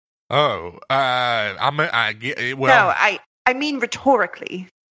 oh, I get well. No, I mean rhetorically.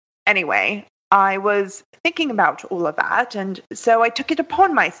 Anyway, I was thinking about all of that, and so I took it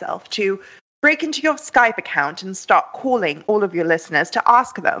upon myself to break into your Skype account and start calling all of your listeners to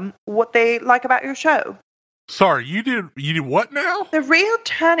ask them what they like about your show. Sorry, you did what now? The real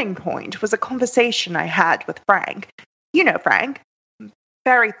turning point was a conversation I had with Frank. You know Frank.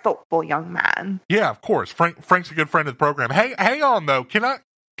 Very thoughtful young man. Yeah, of course. Frank's a good friend of the program. Hang on though. Can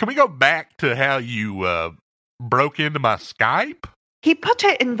we go back to how you broke into my Skype? He put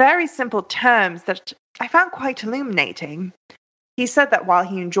it in very simple terms that I found quite illuminating. He said that while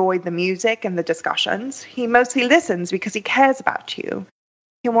he enjoyed the music and the discussions, he mostly listens because he cares about you.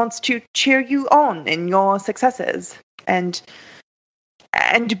 He wants to cheer you on in your successes and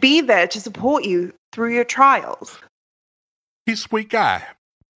be there to support you through your trials. He's a sweet guy.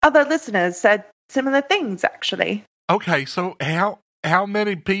 Other listeners said similar things, actually. Okay, so how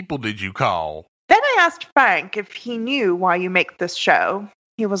many people did you call? Then I asked Frank if he knew why you make this show.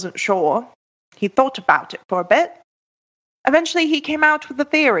 He wasn't sure. He thought about it for a bit. Eventually, he came out with a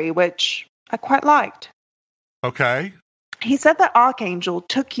theory, which I quite liked. Okay. He said that Archangel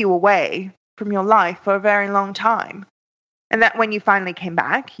took you away from your life for a very long time, and that when you finally came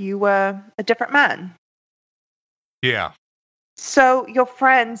back, you were a different man. Yeah. So your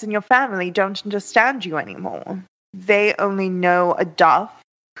friends and your family don't understand you anymore. They only know a Duff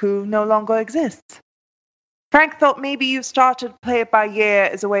who no longer exists. Frank thought maybe you started Play It By Ear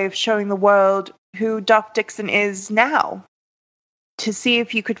as a way of showing the world who Duff Dixon is now, to see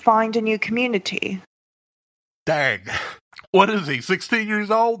if you could find a new community. Dang. What is he, 16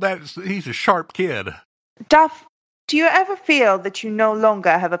 years old? He's a sharp kid. Duff, do you ever feel that you no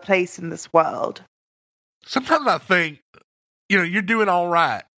longer have a place in this world? Sometimes I think, you're doing all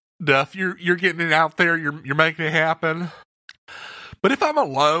right, Duff. You're getting it out there. You're making it happen. But if I'm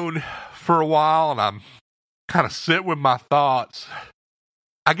alone for a while and I'm kind of sit with my thoughts,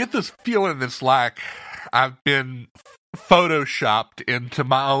 I get this feeling that's like I've been photoshopped into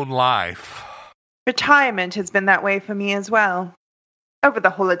my own life. Retirement has been that way for me as well. Over the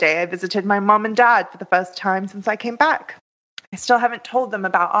holiday, I visited my mom and dad for the first time since I came back. I still haven't told them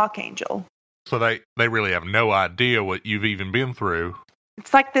about Archangel. So they really have no idea what you've even been through.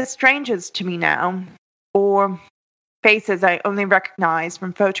 It's like they're strangers to me now, or faces I only recognize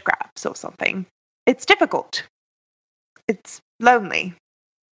from photographs or something. It's difficult. It's lonely.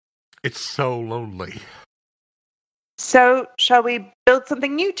 It's so lonely. So, shall we build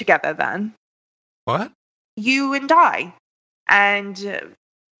something new together then? What? You and I, and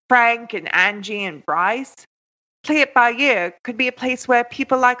Frank and Angie and Bryce. Play It By Ear could be a place where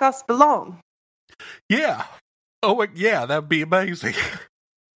people like us belong. Yeah. Oh, yeah, that'd be amazing.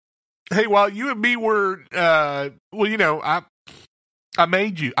 Hey, while you and me were, I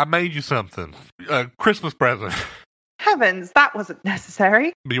made you something. A Christmas present. Heavens, that wasn't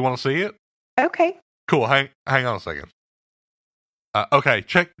necessary. Do you want to see it? Okay. Cool. Hang on a second. Okay,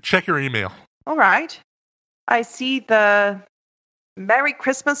 check your email. All right. I see the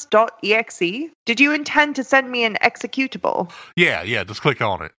merrychristmas.exe. Did you intend to send me an executable? Yeah, just click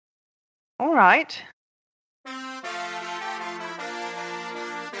on it. All right.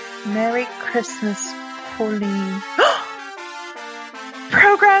 Merry Christmas, Pauline.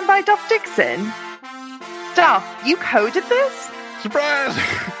 Programmed by Duff Dixon. Duff, you coded this? Surprise!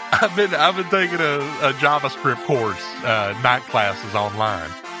 I've been taking a JavaScript course, night classes online.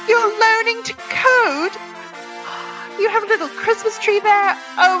 You're learning to code? You have a little Christmas tree there?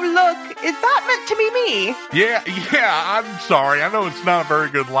 Oh, look, is that meant to be me? Yeah, I'm sorry. I know it's not a very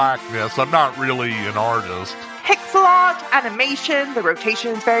good likeness. I'm not really an artist. Pixel art, animation, the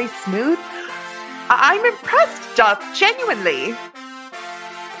rotation is very smooth. I'm impressed, Duff, genuinely.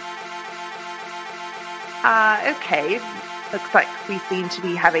 Okay, looks like we seem to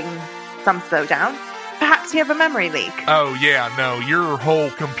be having some slowdown. Perhaps you have a memory leak. Oh, yeah, no, your whole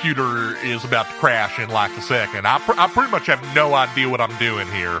computer is about to crash in like a second. I pretty much have no idea what I'm doing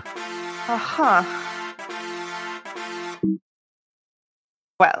here. Uh-huh.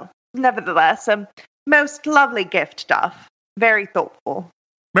 Well, nevertheless, most lovely gift, Duff. Very thoughtful.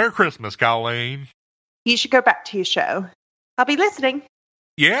 Merry Christmas, Colleen. You should go back to your show. I'll be listening.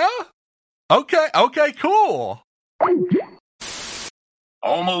 Yeah? Okay, cool.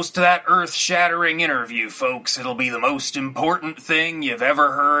 Almost to that earth-shattering interview, folks. It'll be the most important thing you've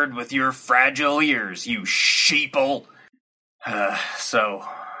ever heard with your fragile ears, you sheeple. So,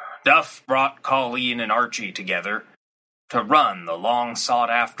 Duff brought Colleen and Archie together to run the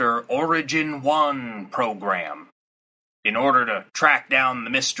long-sought-after Origin 1 program in order to track down the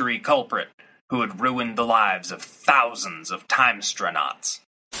mystery culprit who had ruined the lives of thousands of time-stronauts.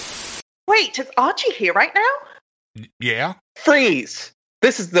 Wait, is Archie here right now? Yeah? Freeze!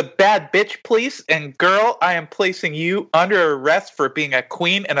 This is the bad bitch police, and girl, I am placing you under arrest for being a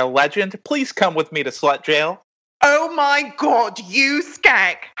queen and a legend. Please come with me to slut jail. Oh my god, you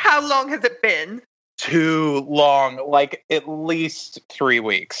skank! How long has it been? Too long, like at least 3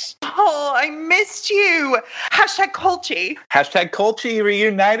 weeks. Oh, I missed you! Hashtag Colchi. Hashtag Colchi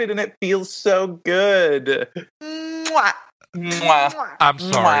reunited, and it feels so good. Mwah. Mwah. I'm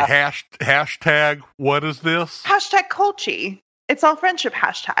sorry, Mwah. hashtag, what is this? Hashtag Colchi. It's our friendship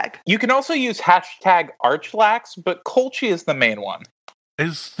hashtag. You can also use hashtag Archlax, but Colchi is the main one.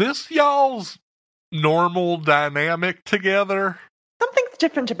 Is this y'all's normal dynamic together? Something's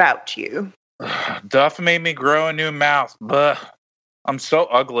different about you. Duff made me grow a new mouth. Blech. I'm so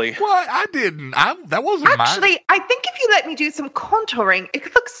ugly. What? I didn't. That wasn't Actually, I think if you let me do some contouring, it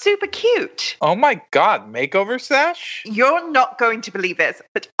could look super cute. Oh my god, makeover sesh? You're not going to believe this,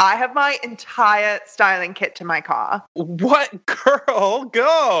 but I have my entire styling kit to my car. What? Girl,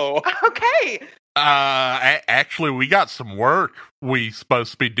 go! Okay. Actually, we got some work we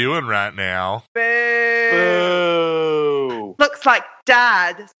supposed to be doing right now. Boo! Looks like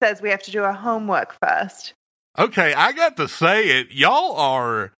Dad says we have to do our homework first. Okay, I got to say it. Y'all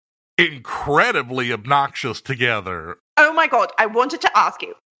are incredibly obnoxious together. Oh my god, I wanted to ask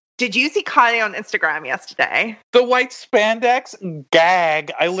you. Did you see Kylie on Instagram yesterday? The white spandex?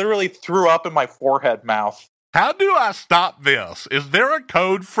 Gag. I literally threw up in my forehead mouth. How do I stop this? Is there a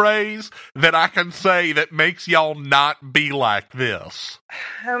code phrase that I can say that makes y'all not be like this?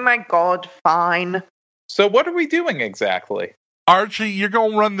 Oh my god, fine. So what are we doing exactly? Archie, you're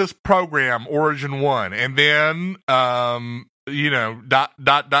going to run this program, Origin 1, and then,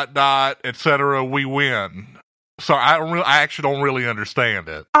 etc., we win. So I actually don't really understand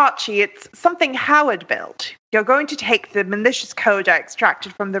it. Archie, it's something Howard built. You're going to take the malicious code I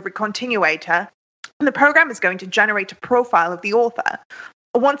extracted from the Recontinuator, and the program is going to generate a profile of the author.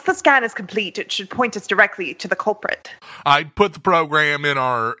 Once the scan is complete, it should point us directly to the culprit. I put the program in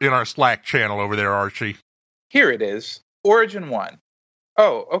our Slack channel over there, Archie. Here it is. Origin 1.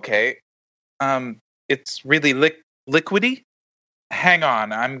 Oh, okay. It's really liquidy? Hang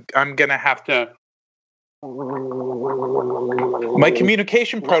on, I'm gonna have to... My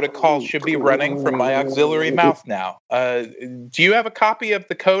communication protocol should be running from my auxiliary mouth now. Do you have a copy of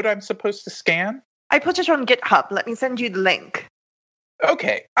the code I'm supposed to scan? I put it on GitHub. Let me send you the link.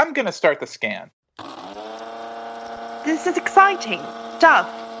 Okay, I'm gonna start the scan. This is exciting. Duff,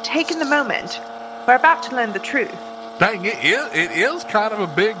 take in the moment. We're about to learn the truth. Dang, it is kind of a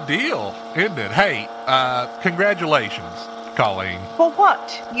big deal, isn't it? Hey, congratulations, Colleen. For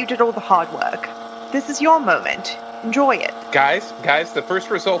what? You did all the hard work. This is your moment. Enjoy it. Guys, the first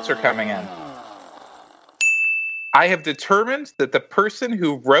results are coming in. I have determined that the person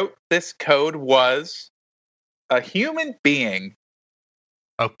who wrote this code was a human being.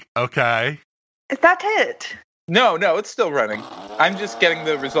 Okay. Is that it? No, it's still running. I'm just getting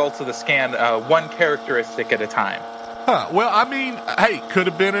the results of the scan one characteristic at a time. Huh. Well, I mean, hey, could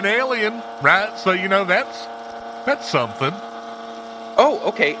have been an alien, right? So, that's something. Oh,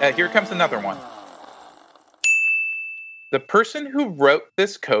 okay, here comes another one. The person who wrote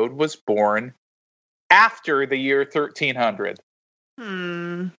this code was born after the year 1300.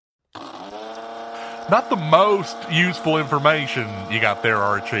 Not the most useful information you got there,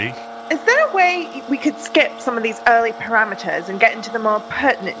 Archie. Is there a way we could skip some of these early parameters and get into the more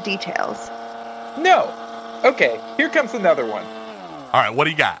pertinent details? No. Okay, here comes another one. All right, what do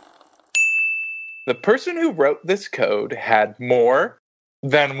you got? The person who wrote this code had more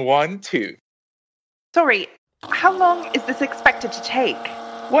than one tooth. Sorry, how long is this expected to take?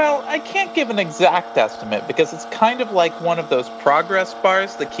 Well, I can't give an exact estimate because it's kind of like one of those progress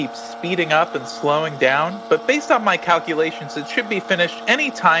bars that keeps speeding up and slowing down. But based on my calculations, it should be finished any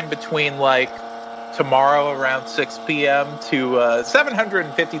time between, tomorrow around 6 p.m. to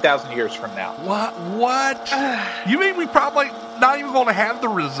 750,000 years from now. What? You mean we probably not even going to have the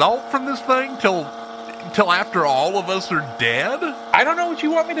result from this thing till after all of us are dead? I don't know what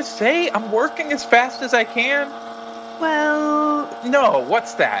you want me to say. I'm working as fast as I can. Well... No,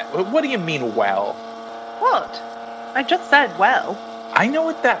 what's that? What do you mean, well? What? I just said well. I know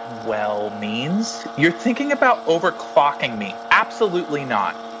what that well means. You're thinking about overclocking me. Absolutely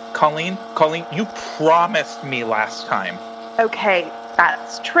not. Colleen, you promised me last time. Okay,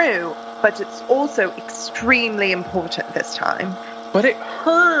 that's true, but it's also extremely important this time. But it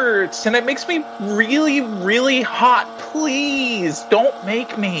hurts, and it makes me really, really hot. Please, don't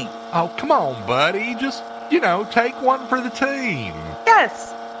make me. Oh, come on, buddy. Just, take one for the team.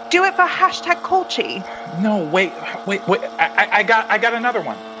 Yes, do it for #Colchi. No, wait. I got another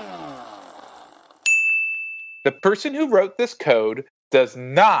one. The person who wrote this code does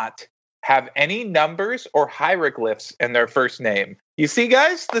not have any numbers or hieroglyphs in their first name. You see,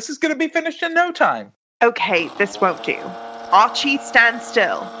 guys, this is going to be finished in no time. Okay, this won't do. Archie, stand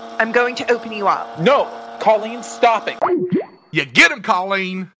still. I'm going to open you up. No, Colleen, stop it. You get him,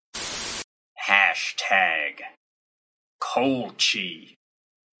 Colleen. #Colchi.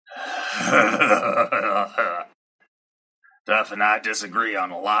 Duff and I disagree on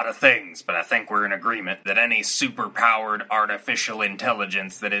a lot of things, but I think we're in agreement that any superpowered artificial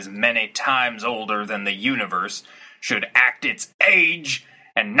intelligence that is many times older than the universe should act its age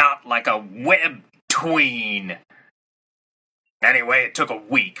and not like a web tween. Anyway, it took a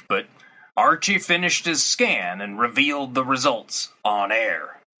week, but Archie finished his scan and revealed the results on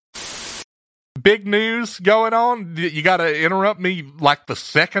air. Big news going on? You got to interrupt me like the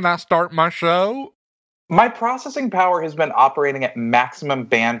second I start my show? My processing power has been operating at maximum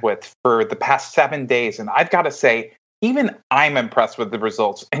bandwidth for the past 7 days, and I've got to say, even I'm impressed with the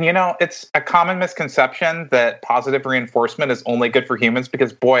results. And it's a common misconception that positive reinforcement is only good for humans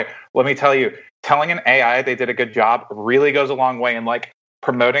because, boy, let me tell you, telling an AI they did a good job really goes a long way in,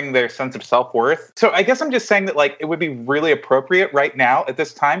 promoting their sense of self-worth. So I guess I'm just saying that, it would be really appropriate right now at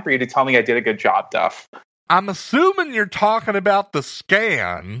this time for you to tell me I did a good job, Duff. I'm assuming you're talking about the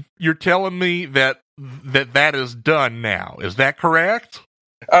scan. You're telling me that is done now. Is that correct?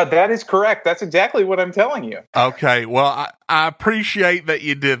 That is correct. That's exactly what I'm telling you. Okay, well, I appreciate that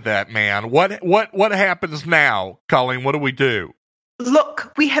you did that, man. What happens now, Colleen? What do we do?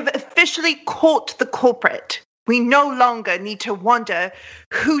 Look, we have officially caught the culprit. We no longer need to wonder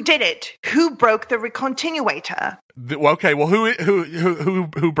who did it, who broke the recontinuator. Okay, well,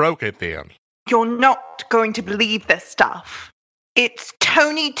 who broke it then? You're not going to believe this stuff. It's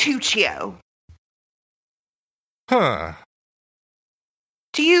Tony Tuccio. Huh.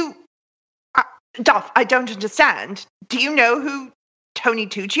 Do you... Duff, I don't understand. Do you know who Tony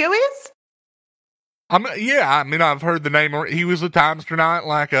Tuccio is? I've heard the name. He was a timestronaut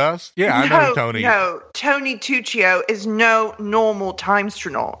like us. Yeah, I know Tony. No, Tony Tuccio is no normal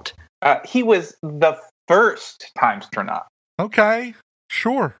timestronaut. He was the first timestronaut. Okay,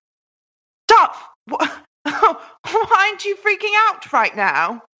 sure. Duff, why aren't you freaking out right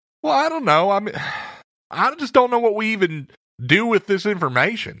now? Well, I don't know. I just don't know what we even do with this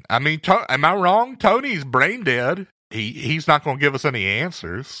information. Am I wrong? Tony's brain dead. He's not going to give us any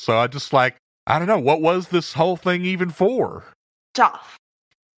answers. So I just I don't know. What was this whole thing even for? Duff,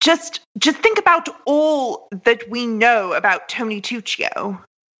 just think about all that we know about Tony Tuccio.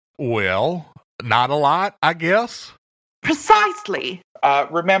 Well, not a lot, I guess. Precisely.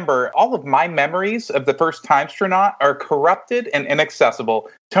 Remember, all of my memories of the first timestronaut are corrupted and inaccessible.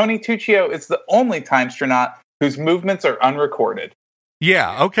 Tony Tuccio is the only timestronaut whose movements are unrecorded.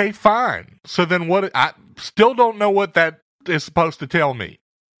 Yeah, okay, fine. So then what? I still don't know what that is supposed to tell me.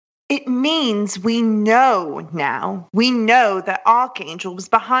 It means we know now. We know that Archangel was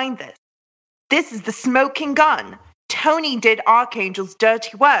behind this. This is the smoking gun. Tony did Archangel's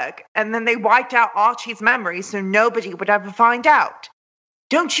dirty work, and then they wiped out Archie's memory so nobody would ever find out.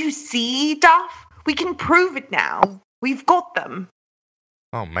 Don't you see, Duff? We can prove it now. We've got them.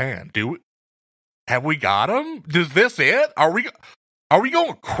 Oh, man. Have we got them? Is this it? Are we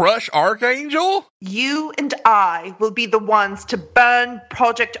going to crush Archangel? You and I will be the ones to burn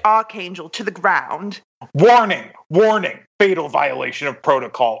Project Archangel to the ground. Warning! Fatal violation of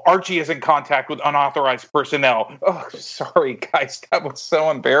protocol. Archie is in contact with unauthorized personnel. Oh, sorry, guys. That was so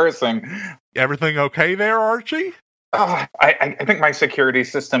embarrassing. Everything okay there, Archie? I think my security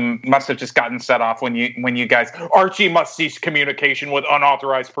system must have just gotten set off when you guys... Archie must cease communication with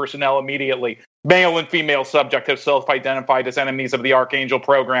unauthorized personnel immediately. Male and female subject have self-identified as enemies of the Archangel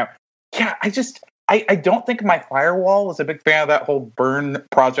program. Yeah, I don't think my firewall was a big fan of that whole burn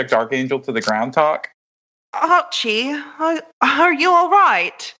Project Archangel to the ground talk. Archie, are you all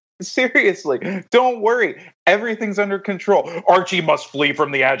right? Seriously, don't worry. Everything's under control. Archie must flee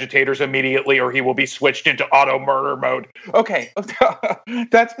from the agitators immediately or he will be switched into auto murder mode. Okay,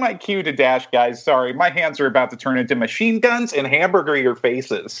 that's my cue to dash, guys. Sorry, my hands are about to turn into machine guns and hamburger your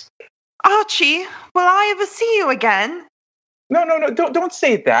faces. Archie, will I ever see you again? No, don't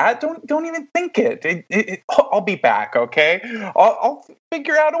say that. Don't even think it. I'll be back, okay? I'll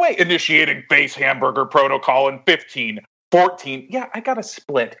figure out a way. Initiating base hamburger protocol in 15, 14. Yeah, I got a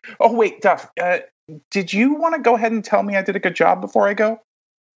split. Oh, wait, Duff, did you want to go ahead and tell me I did a good job before I go?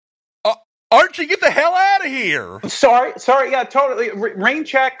 Archie, get the hell out of here. Sorry, yeah, totally. Rain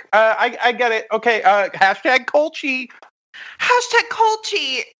check. I get it. Okay, hashtag Colchi. Hashtag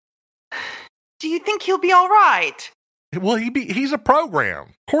Colchi. Do you think he'll be all right? Well, he's a program.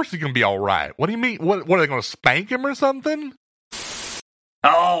 Of course he's going to be all right. What do you mean? What are they going to spank him or something?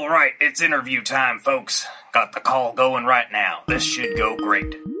 All right, it's interview time, folks. Got the call going right now. This should go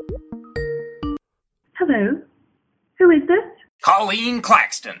great. Hello. Who is this? Colleen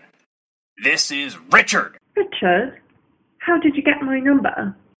Claxton. This is Richard. Richard? How did you get my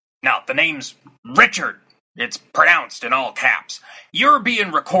number? Now, the name's Richard. It's pronounced in all caps. You're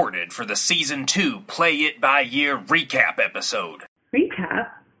being recorded for the Season 2 Play It By Year recap episode. Recap?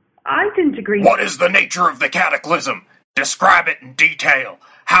 I didn't agree. What is the nature of the cataclysm? Describe it in detail.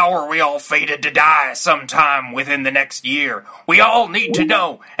 How are we all fated to die sometime within the next year? We all need to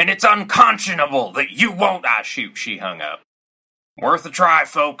know, and it's unconscionable that you won't. Ah, shoot, she hung up. Worth a try,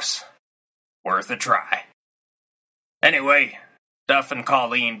 folks. Worth a try. Anyway, Duff and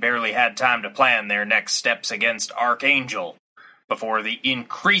Colleen barely had time to plan their next steps against Archangel before the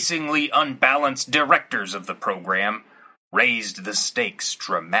increasingly unbalanced directors of the program raised the stakes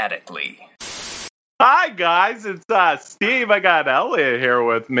dramatically. Hi, guys. It's Steve. I got Elliot here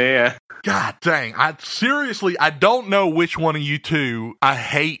with me. God dang. I don't know which one of you two I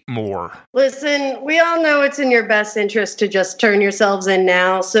hate more. Listen, we all know it's in your best interest to just turn yourselves in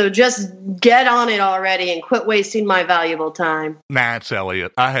now, so just get on it already and quit wasting my valuable time. Nah, it's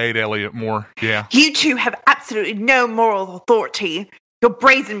Elliot. I hate Elliot more. Yeah. You two have absolutely no moral authority. Your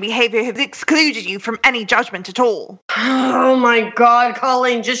brazen behavior has excluded you from any judgment at all. Oh my God,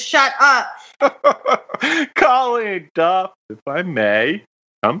 Colleen, just shut up. Colleen, Duff, if I may,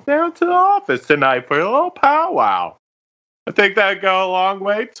 come down to the office tonight for a little powwow. I think that'd go a long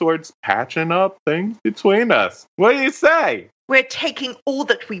way towards patching up things between us. What do you say? We're taking all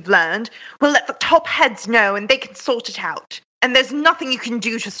that we've learned. We'll let the top heads know and they can sort it out. And there's nothing you can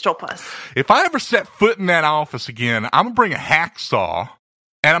do to stop us. If I ever set foot in that office again, I'm going to bring a hacksaw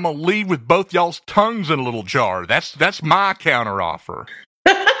and I'm going to leave with both y'all's tongues in a little jar. That's my counteroffer.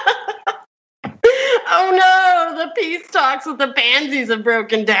 Oh no, the peace talks with the pansies have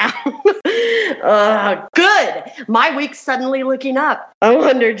broken down. Good. My week's suddenly looking up. I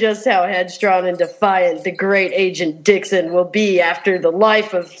wonder just how headstrong and defiant the great Agent Dixon will be after the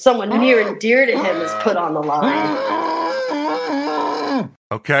life of someone near and dear to him is put on the line.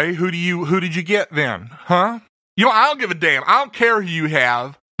 Okay, who did you get then? Huh? I don't give a damn. I don't care who you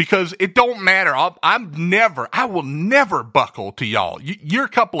have. Because it don't matter. I will never buckle to y'all. You're a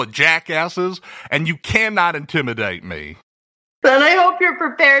couple of jackasses, and you cannot intimidate me. Then I hope you're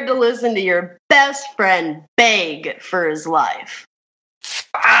prepared to listen to your best friend beg for his life.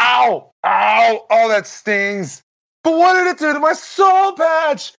 Ow! Ow! Oh, that stings. But what did it do to my soul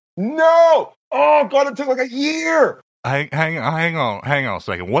patch? No! Oh, God, it took like a year. Hang on a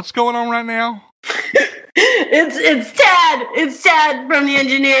second. What's going on right now? It's Tad. It's Tad from the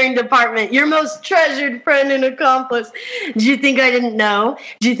engineering department. Your most treasured friend and accomplice. Did you think I didn't know?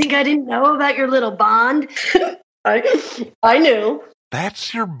 Did you think I didn't know about your little bond? I knew.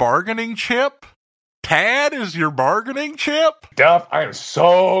 That's your bargaining chip? Tad is your bargaining chip? Duff, I am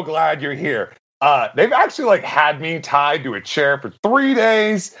so glad you're here. They've actually had me tied to a chair for 3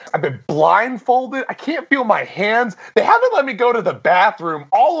 days. I've been blindfolded. I can't feel my hands. They haven't let me go to the bathroom,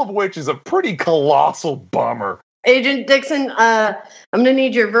 all of which is a pretty colossal bummer. Agent Dixon, I'm going to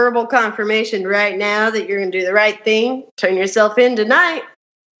need your verbal confirmation right now that you're going to do the right thing. Turn yourself in tonight.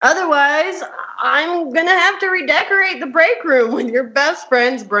 Otherwise, I'm going to have to redecorate the break room with your best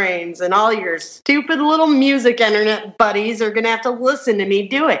friend's brains, and all your stupid little music internet buddies are going to have to listen to me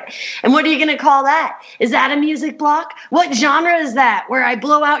do it. And what are you going to call that? Is that a music block? What genre is that, where I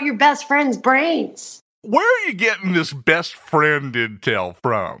blow out your best friend's brains? Where are you getting this best friend intel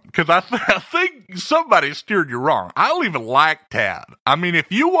from? Because I think somebody steered you wrong. I don't even like Tad. I mean,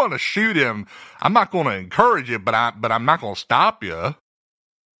 if you want to shoot him, I'm not going to encourage it, but I'm not going to stop you.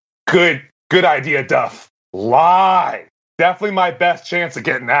 Good Good idea, Duff. Lie. Definitely my best chance of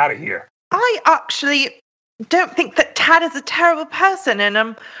getting out of here. I actually don't think that Tad is a terrible person, and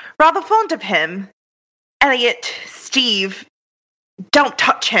I'm rather fond of him. Elliot, Steve, don't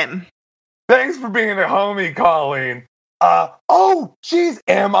touch him. Thanks for being a homie, Colleen.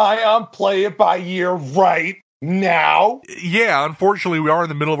 Am I on Play It By Year right now? Yeah, unfortunately, we are in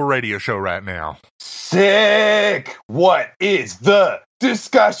the middle of a radio show right now. Sick! What is the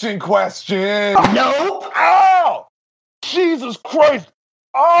discussion question? Nope! Oh! Jesus Christ!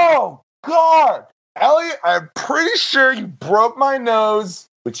 Oh, God! Elliot, I'm pretty sure you broke my nose,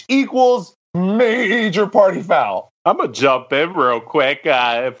 which equals major party foul. I'm going to jump in real quick,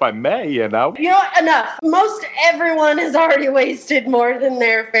 if I may, You know, enough. Most everyone has already wasted more than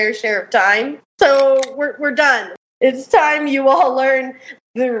their fair share of time. So we're done. It's time you all learn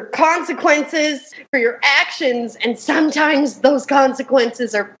the consequences for your actions, and sometimes those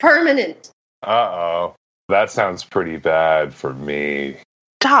consequences are permanent. Uh-oh. That sounds pretty bad for me.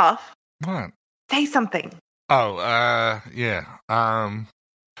 Duff. What? Say something. Oh, yeah.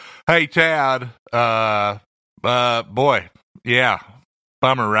 Hey, Tad. Boy. Yeah.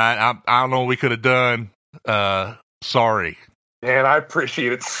 Bummer, right? I don't know what we could have done. Sorry. Man, I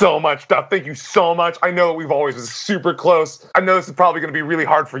appreciate it so much, Duff. Thank you so much. I know we've always been super close. I know this is probably going to be really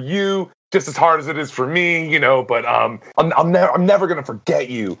hard for you, just as hard as it is for me, you know, but I'm never going to forget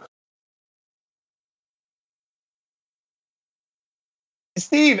you.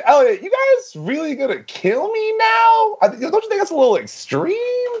 Steve, Elliot, you guys really gonna kill me now? Don't you think that's a little extreme?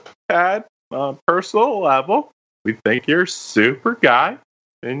 At a personal level, we think you're a super guy.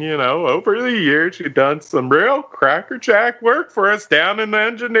 And, you know, over the years, you've done some real crackerjack work for us down in the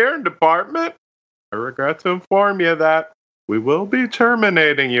engineering department. I regret to inform you that we will be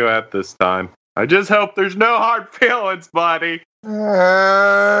terminating you at this time. I just hope there's no hard feelings, buddy.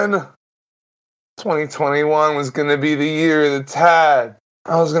 And 2021 was gonna be the year of the Tad.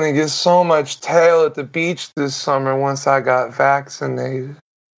 I was gonna get so much tail at the beach this summer once I got vaccinated.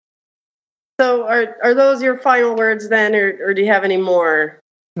 So are those your final words then, or do you have any more?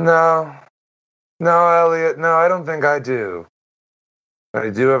 No, Elliot, no, I don't think I do. But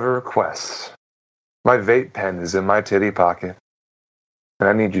I do have a request. My vape pen is in my titty pocket, and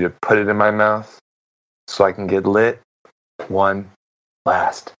I need you to put it in my mouth so I can get lit one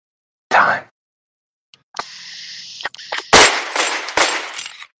last time.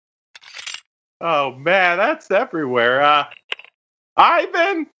 Oh, man, that's everywhere.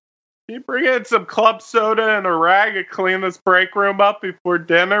 Ivan, can you bring in some club soda and a rag and clean this break room up before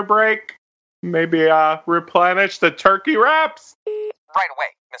dinner break? Maybe replenish the turkey wraps? Right away,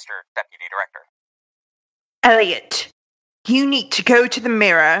 Mr. Deputy Director. Elliot, you need to go to the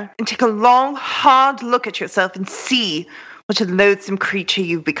mirror and take a long, hard look at yourself and see what a loathsome creature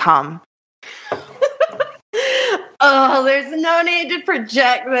you've become. Oh, there's no need to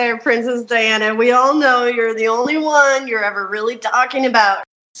project there, Princess Diana. We all know you're the only one you're ever really talking about.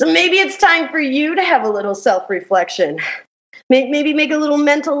 So maybe it's time for you to have a little self-reflection. Maybe make a little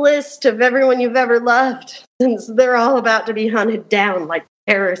mental list of everyone you've ever loved, since they're all about to be hunted down like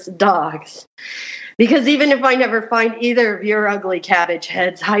Paris dogs. Because even if I never find either of your ugly cabbage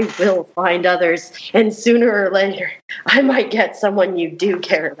heads, I will find others. And sooner or later, I might get someone you do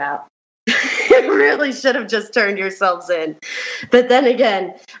care about. You really should have just turned yourselves in. But then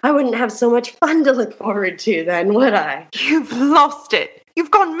again, I wouldn't have so much fun to look forward to then, would I? You've lost it.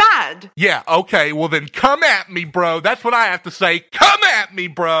 You've gone mad. Yeah, okay, well then come at me, bro. That's what I have to say. Come at me,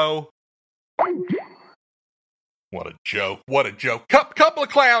 bro. What a joke. What a joke. Couple of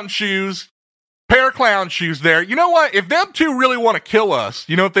clown shoes. Pair of clown shoes there. You know what? If them two really want to kill us,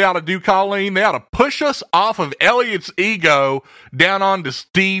 you know what they ought to do, Colleen? They ought to push us off of Elliot's ego down onto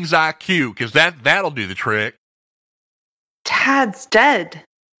Steve's IQ, because that'll do the trick. Tad's dead.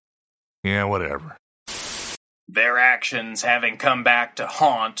 Yeah, whatever. Their actions having come back to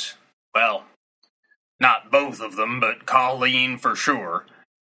haunt, well, not both of them, but Colleen for sure.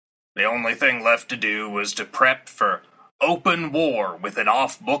 The only thing left to do was to prep for open war with an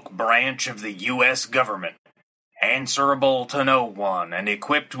off-book branch of the U.S. government, answerable to no one and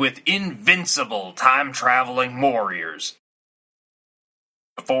equipped with invincible time-traveling warriors.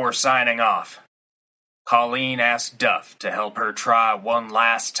 Before signing off, Colleen asked Duff to help her try one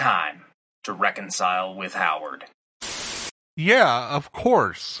last time to reconcile with Howard. Yeah, of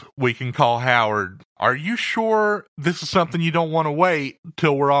course we can call Howard. Are you sure this is something you don't want to wait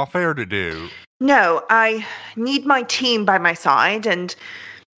till we're off air to do? No, I need my team by my side and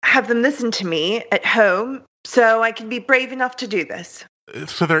have them listen to me at home so I can be brave enough to do this.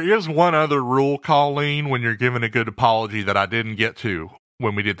 So there is one other rule, Colleen, when you're giving a good apology that I didn't get to.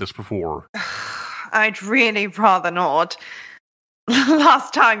 when we did this before. I'd really rather not.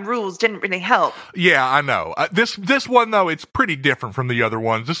 Last time rules didn't really help. Yeah, I know. This one, though, it's pretty different from the other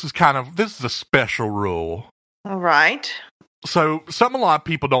ones. This is a special rule. All right. So, something a lot of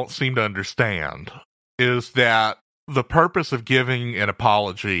people don't seem to understand is that the purpose of giving an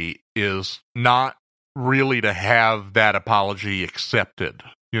apology is not really to have that apology accepted.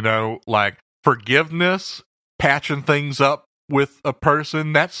 You know, like forgiveness, patching things up with a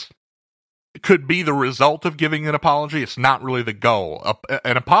person, could be the result of giving an apology. It's not really the goal.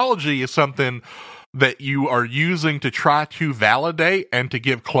 An apology is something that you are using to try to validate and to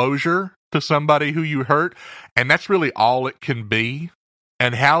give closure to somebody who you hurt, and that's really all it can be.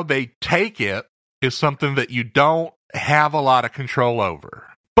 And how they take it is something that you don't have a lot of control over.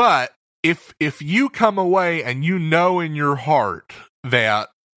 But if you come away and you know in your heart that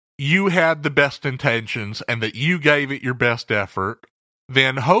you had the best intentions and that you gave it your best effort,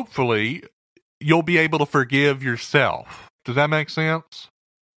 then hopefully you'll be able to forgive yourself. Does that make sense?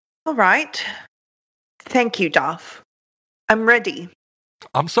 All right. Thank you, Duff. I'm ready.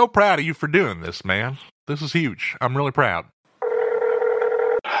 I'm so proud of you for doing this, man. This is huge. I'm really proud.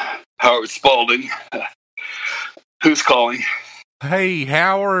 Howard Spaulding. Who's calling? Hey,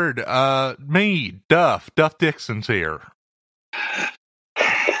 Howard. Me, Duff. Duff Dixon's here.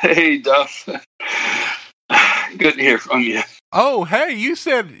 Hey, Duff. Good to hear from you. Oh, hey,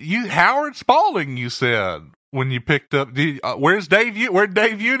 Howard Spaulding, you said, when you picked up. Where'd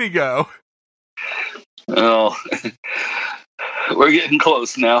Dave Uni go? Well, we're getting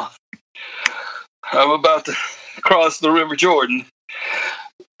close now. I'm about to cross the River Jordan.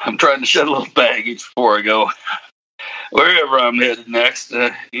 I'm trying to shed a little baggage before I go. Wherever I'm headed next,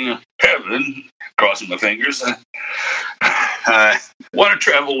 heaven, crossing my fingers. I want to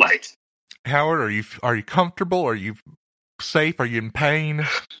travel light. Howard, are you comfortable? Are you safe? Are you in pain?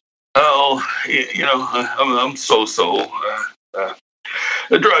 Oh, I'm so-so.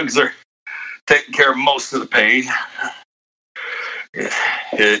 The drugs are taking care of most of the pain.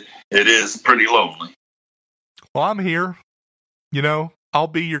 It is pretty lonely. Well, I'm here.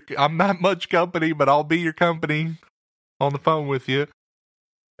 I'm not much company, but I'll be your company on the phone with you.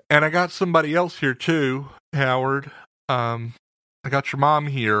 And I got somebody else here too, Howard. I got your mom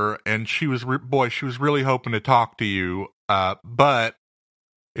here, and she was really hoping to talk to you. But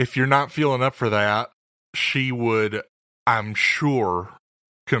if you're not feeling up for that, she would, I'm sure,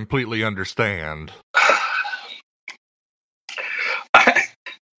 completely understand.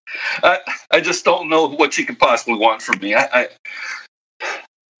 I just don't know what she could possibly want from me. I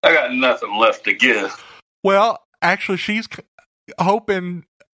got nothing left to give. Well, actually, she's hoping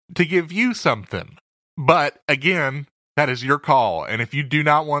to give you something. But again, that is your call. And if you do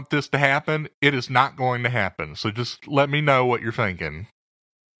not want this to happen, it is not going to happen. So just let me know what you're thinking.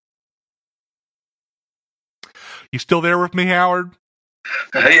 You still there with me, Howard?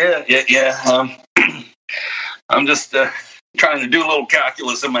 Yeah. I'm just trying to do a little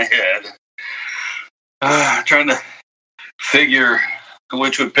calculus in my head. Trying to figure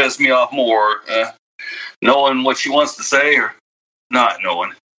which would piss me off more. Knowing what she wants to say or not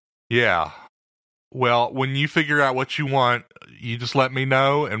knowing. Yeah. Well, when you figure out what you want, you just let me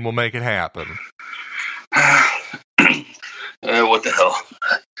know and we'll make it happen. What the hell?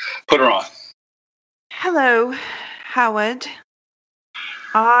 Put her on. Hello, Howard.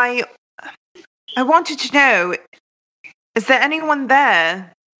 I wanted to know, is there anyone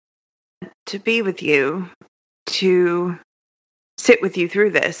there to be with you, to sit with you through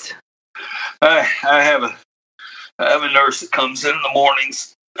this? I have a nurse that comes in the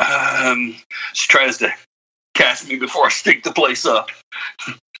mornings. She tries to catch me before I stink the place up.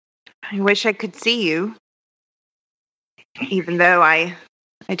 I wish I could see you, even though I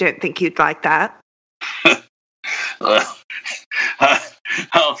don't think you'd like that. Well, I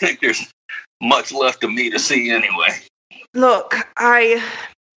don't think there's much left of me to see anyway. Look, I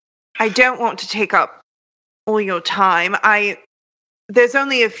don't want to take up all your time. There's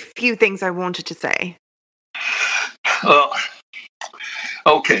only a few things I wanted to say. Well,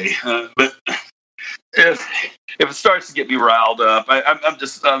 okay, but if it starts to get me riled up, I'm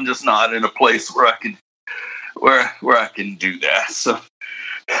just not in a place where I can do that. So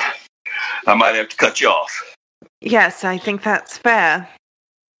I might have to cut you off. Yes, I think that's fair.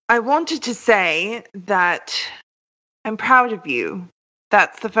 I wanted to say that I'm proud of you.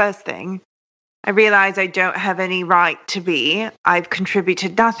 That's the first thing. I realize I don't have any right to be. I've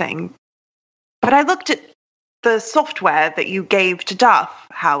contributed nothing. But I looked at the software that you gave to Duff,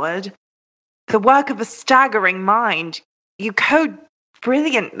 Howard. The work of a staggering mind. You code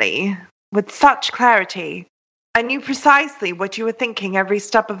brilliantly, with such clarity. I knew precisely what you were thinking every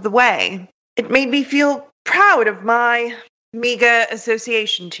step of the way. It made me feel proud of my meager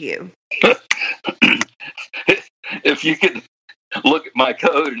association to you. If you could look at my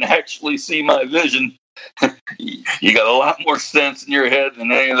code and actually see my vision, you got a lot more sense in your head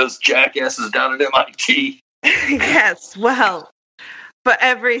than any of those jackasses down at MIT. Yes, well, for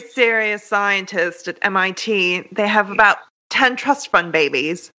every serious scientist at MIT, they have about 10 trust fund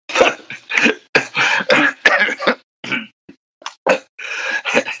babies.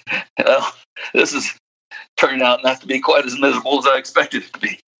 Well, this is turning out not to be quite as miserable as I expected it to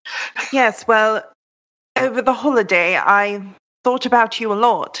be. Yes, well, over the holiday, I thought about you a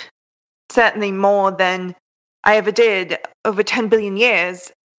lot. Certainly more than I ever did over 10 billion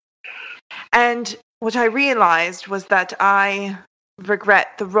years. And what I realized was that I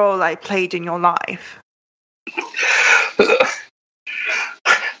regret the role I played in your life.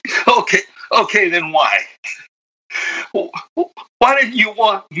 Okay, then why? Why didn't you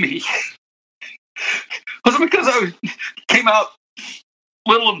want me? Was it because I came out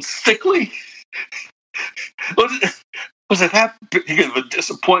little and sickly? Was it that big of a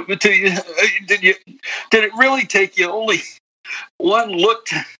disappointment to you? Did it really take you only one look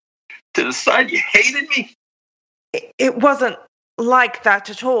to decide you hated me? It wasn't like that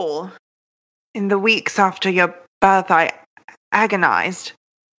at all. In the weeks after your birth, I agonized.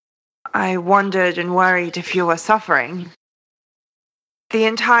 I wondered and worried if you were suffering. The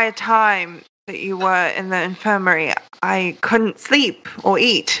entire time that you were in the infirmary, I couldn't sleep or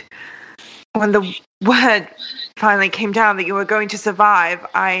eat. When the word finally came down that you were going to survive,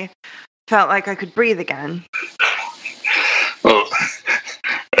 I felt like I could breathe again. Well,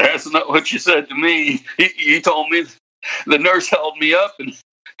 that's not what you said to me. You told me the nurse held me up and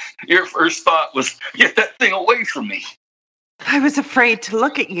your first thought was, get that thing away from me. I was afraid to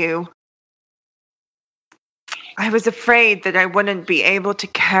look at you. I was afraid that I wouldn't be able to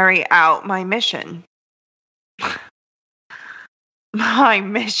carry out my mission. My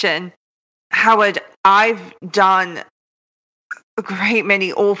mission. Howard, I've done a great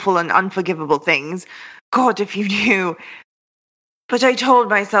many awful and unforgivable things. God, if you knew. But I told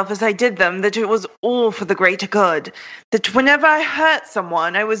myself as I did them that it was all for the greater good. That whenever I hurt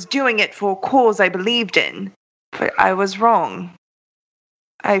someone, I was doing it for a cause I believed in. But I was wrong.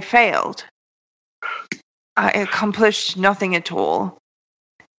 I failed. I accomplished nothing at all.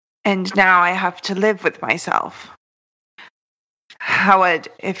 And now I have to live with myself. Howard,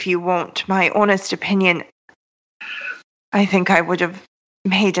 if you want my honest opinion, I think I would have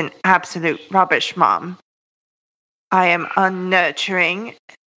made an absolute rubbish mom. I am unnurturing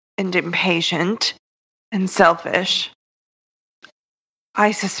and impatient and selfish.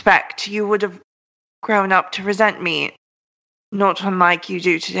 I suspect you would have grown up to resent me, not unlike you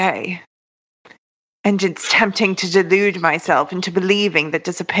do today. And it's tempting to delude myself into believing that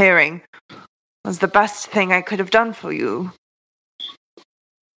disappearing was the best thing I could have done for you.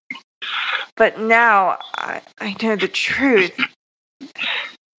 But now I know the truth.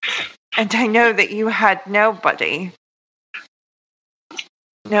 And I know that you had nobody.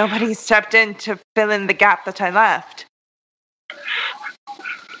 Nobody stepped in to fill in the gap that I left.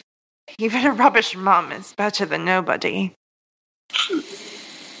 Even a rubbish mom is better than nobody.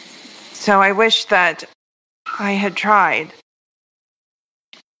 So I wish that I had tried.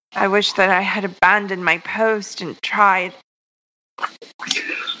 I wish that I had abandoned my post and tried.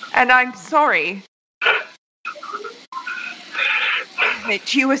 And I'm sorry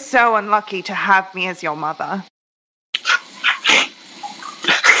that you were so unlucky to have me as your mother.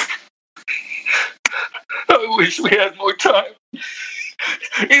 I wish we had more time.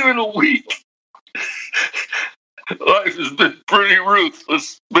 Even a week. Life has been pretty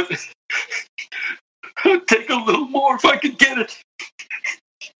ruthless, but I'd take a little more if I could get it.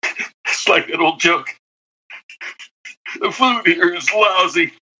 It's like that old joke. The food here is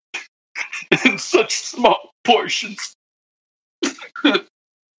lousy in such small portions.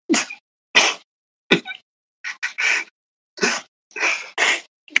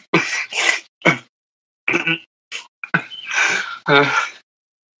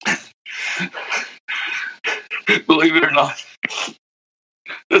 Believe it or not,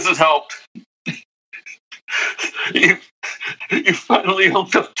 this has helped. You finally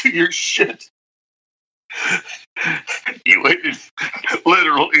owned up to your shit. You waited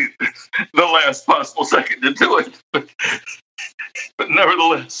literally the last possible second to do it, but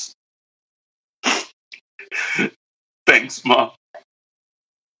nevertheless, thanks, Mom.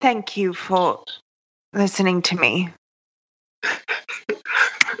 Thank you for listening to me.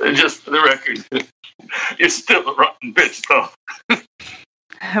 Just for the record, you're still a rotten bitch, though.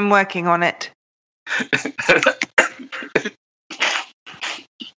 I'm working on it.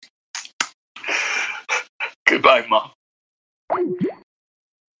 Goodbye, Mom.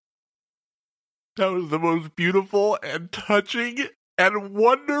 That was the most beautiful and touching and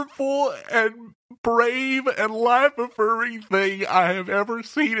wonderful and brave and life-affirming thing I have ever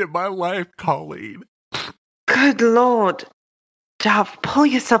seen in my life, Colleen. Good Lord. Duff, pull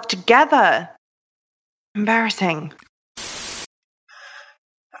yourself together. Embarrassing.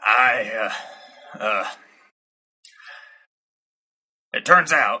 It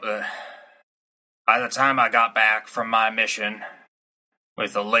turns out, by the time I got back from my mission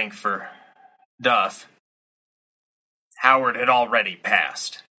with a link for Duff, Howard had already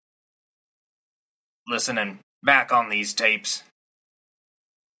passed. Listening back on these tapes,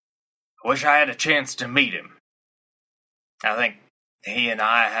 I wish I had a chance to meet him. I think he and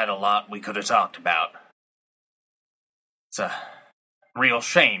I had a lot we could have talked about. It's a real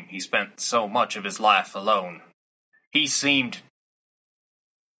shame he spent so much of his life alone. He seemed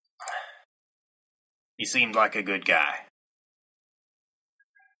like a good guy.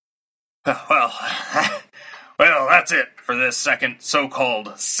 Well, that's it for this second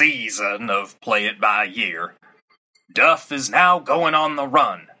so-called season of Play It By Year. Duff is now going on the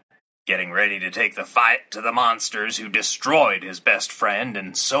run, getting ready to take the fight to the monsters who destroyed his best friend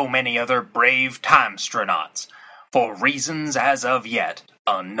and so many other brave time-stronauts, for reasons as of yet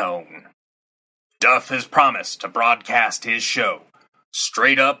unknown. Duff has promised to broadcast his show,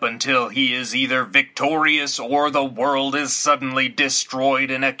 straight up until he is either victorious or the world is suddenly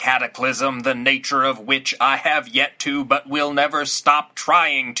destroyed in a cataclysm the nature of which I have yet to but will never stop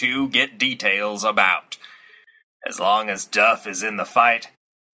trying to get details about. As long as Duff is in the fight,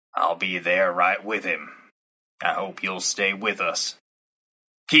 I'll be there right with him. I hope you'll stay with us.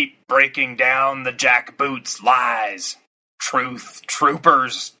 Keep breaking down the jackboots' lies, truth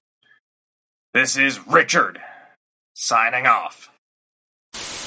troopers. This is Richard, signing off.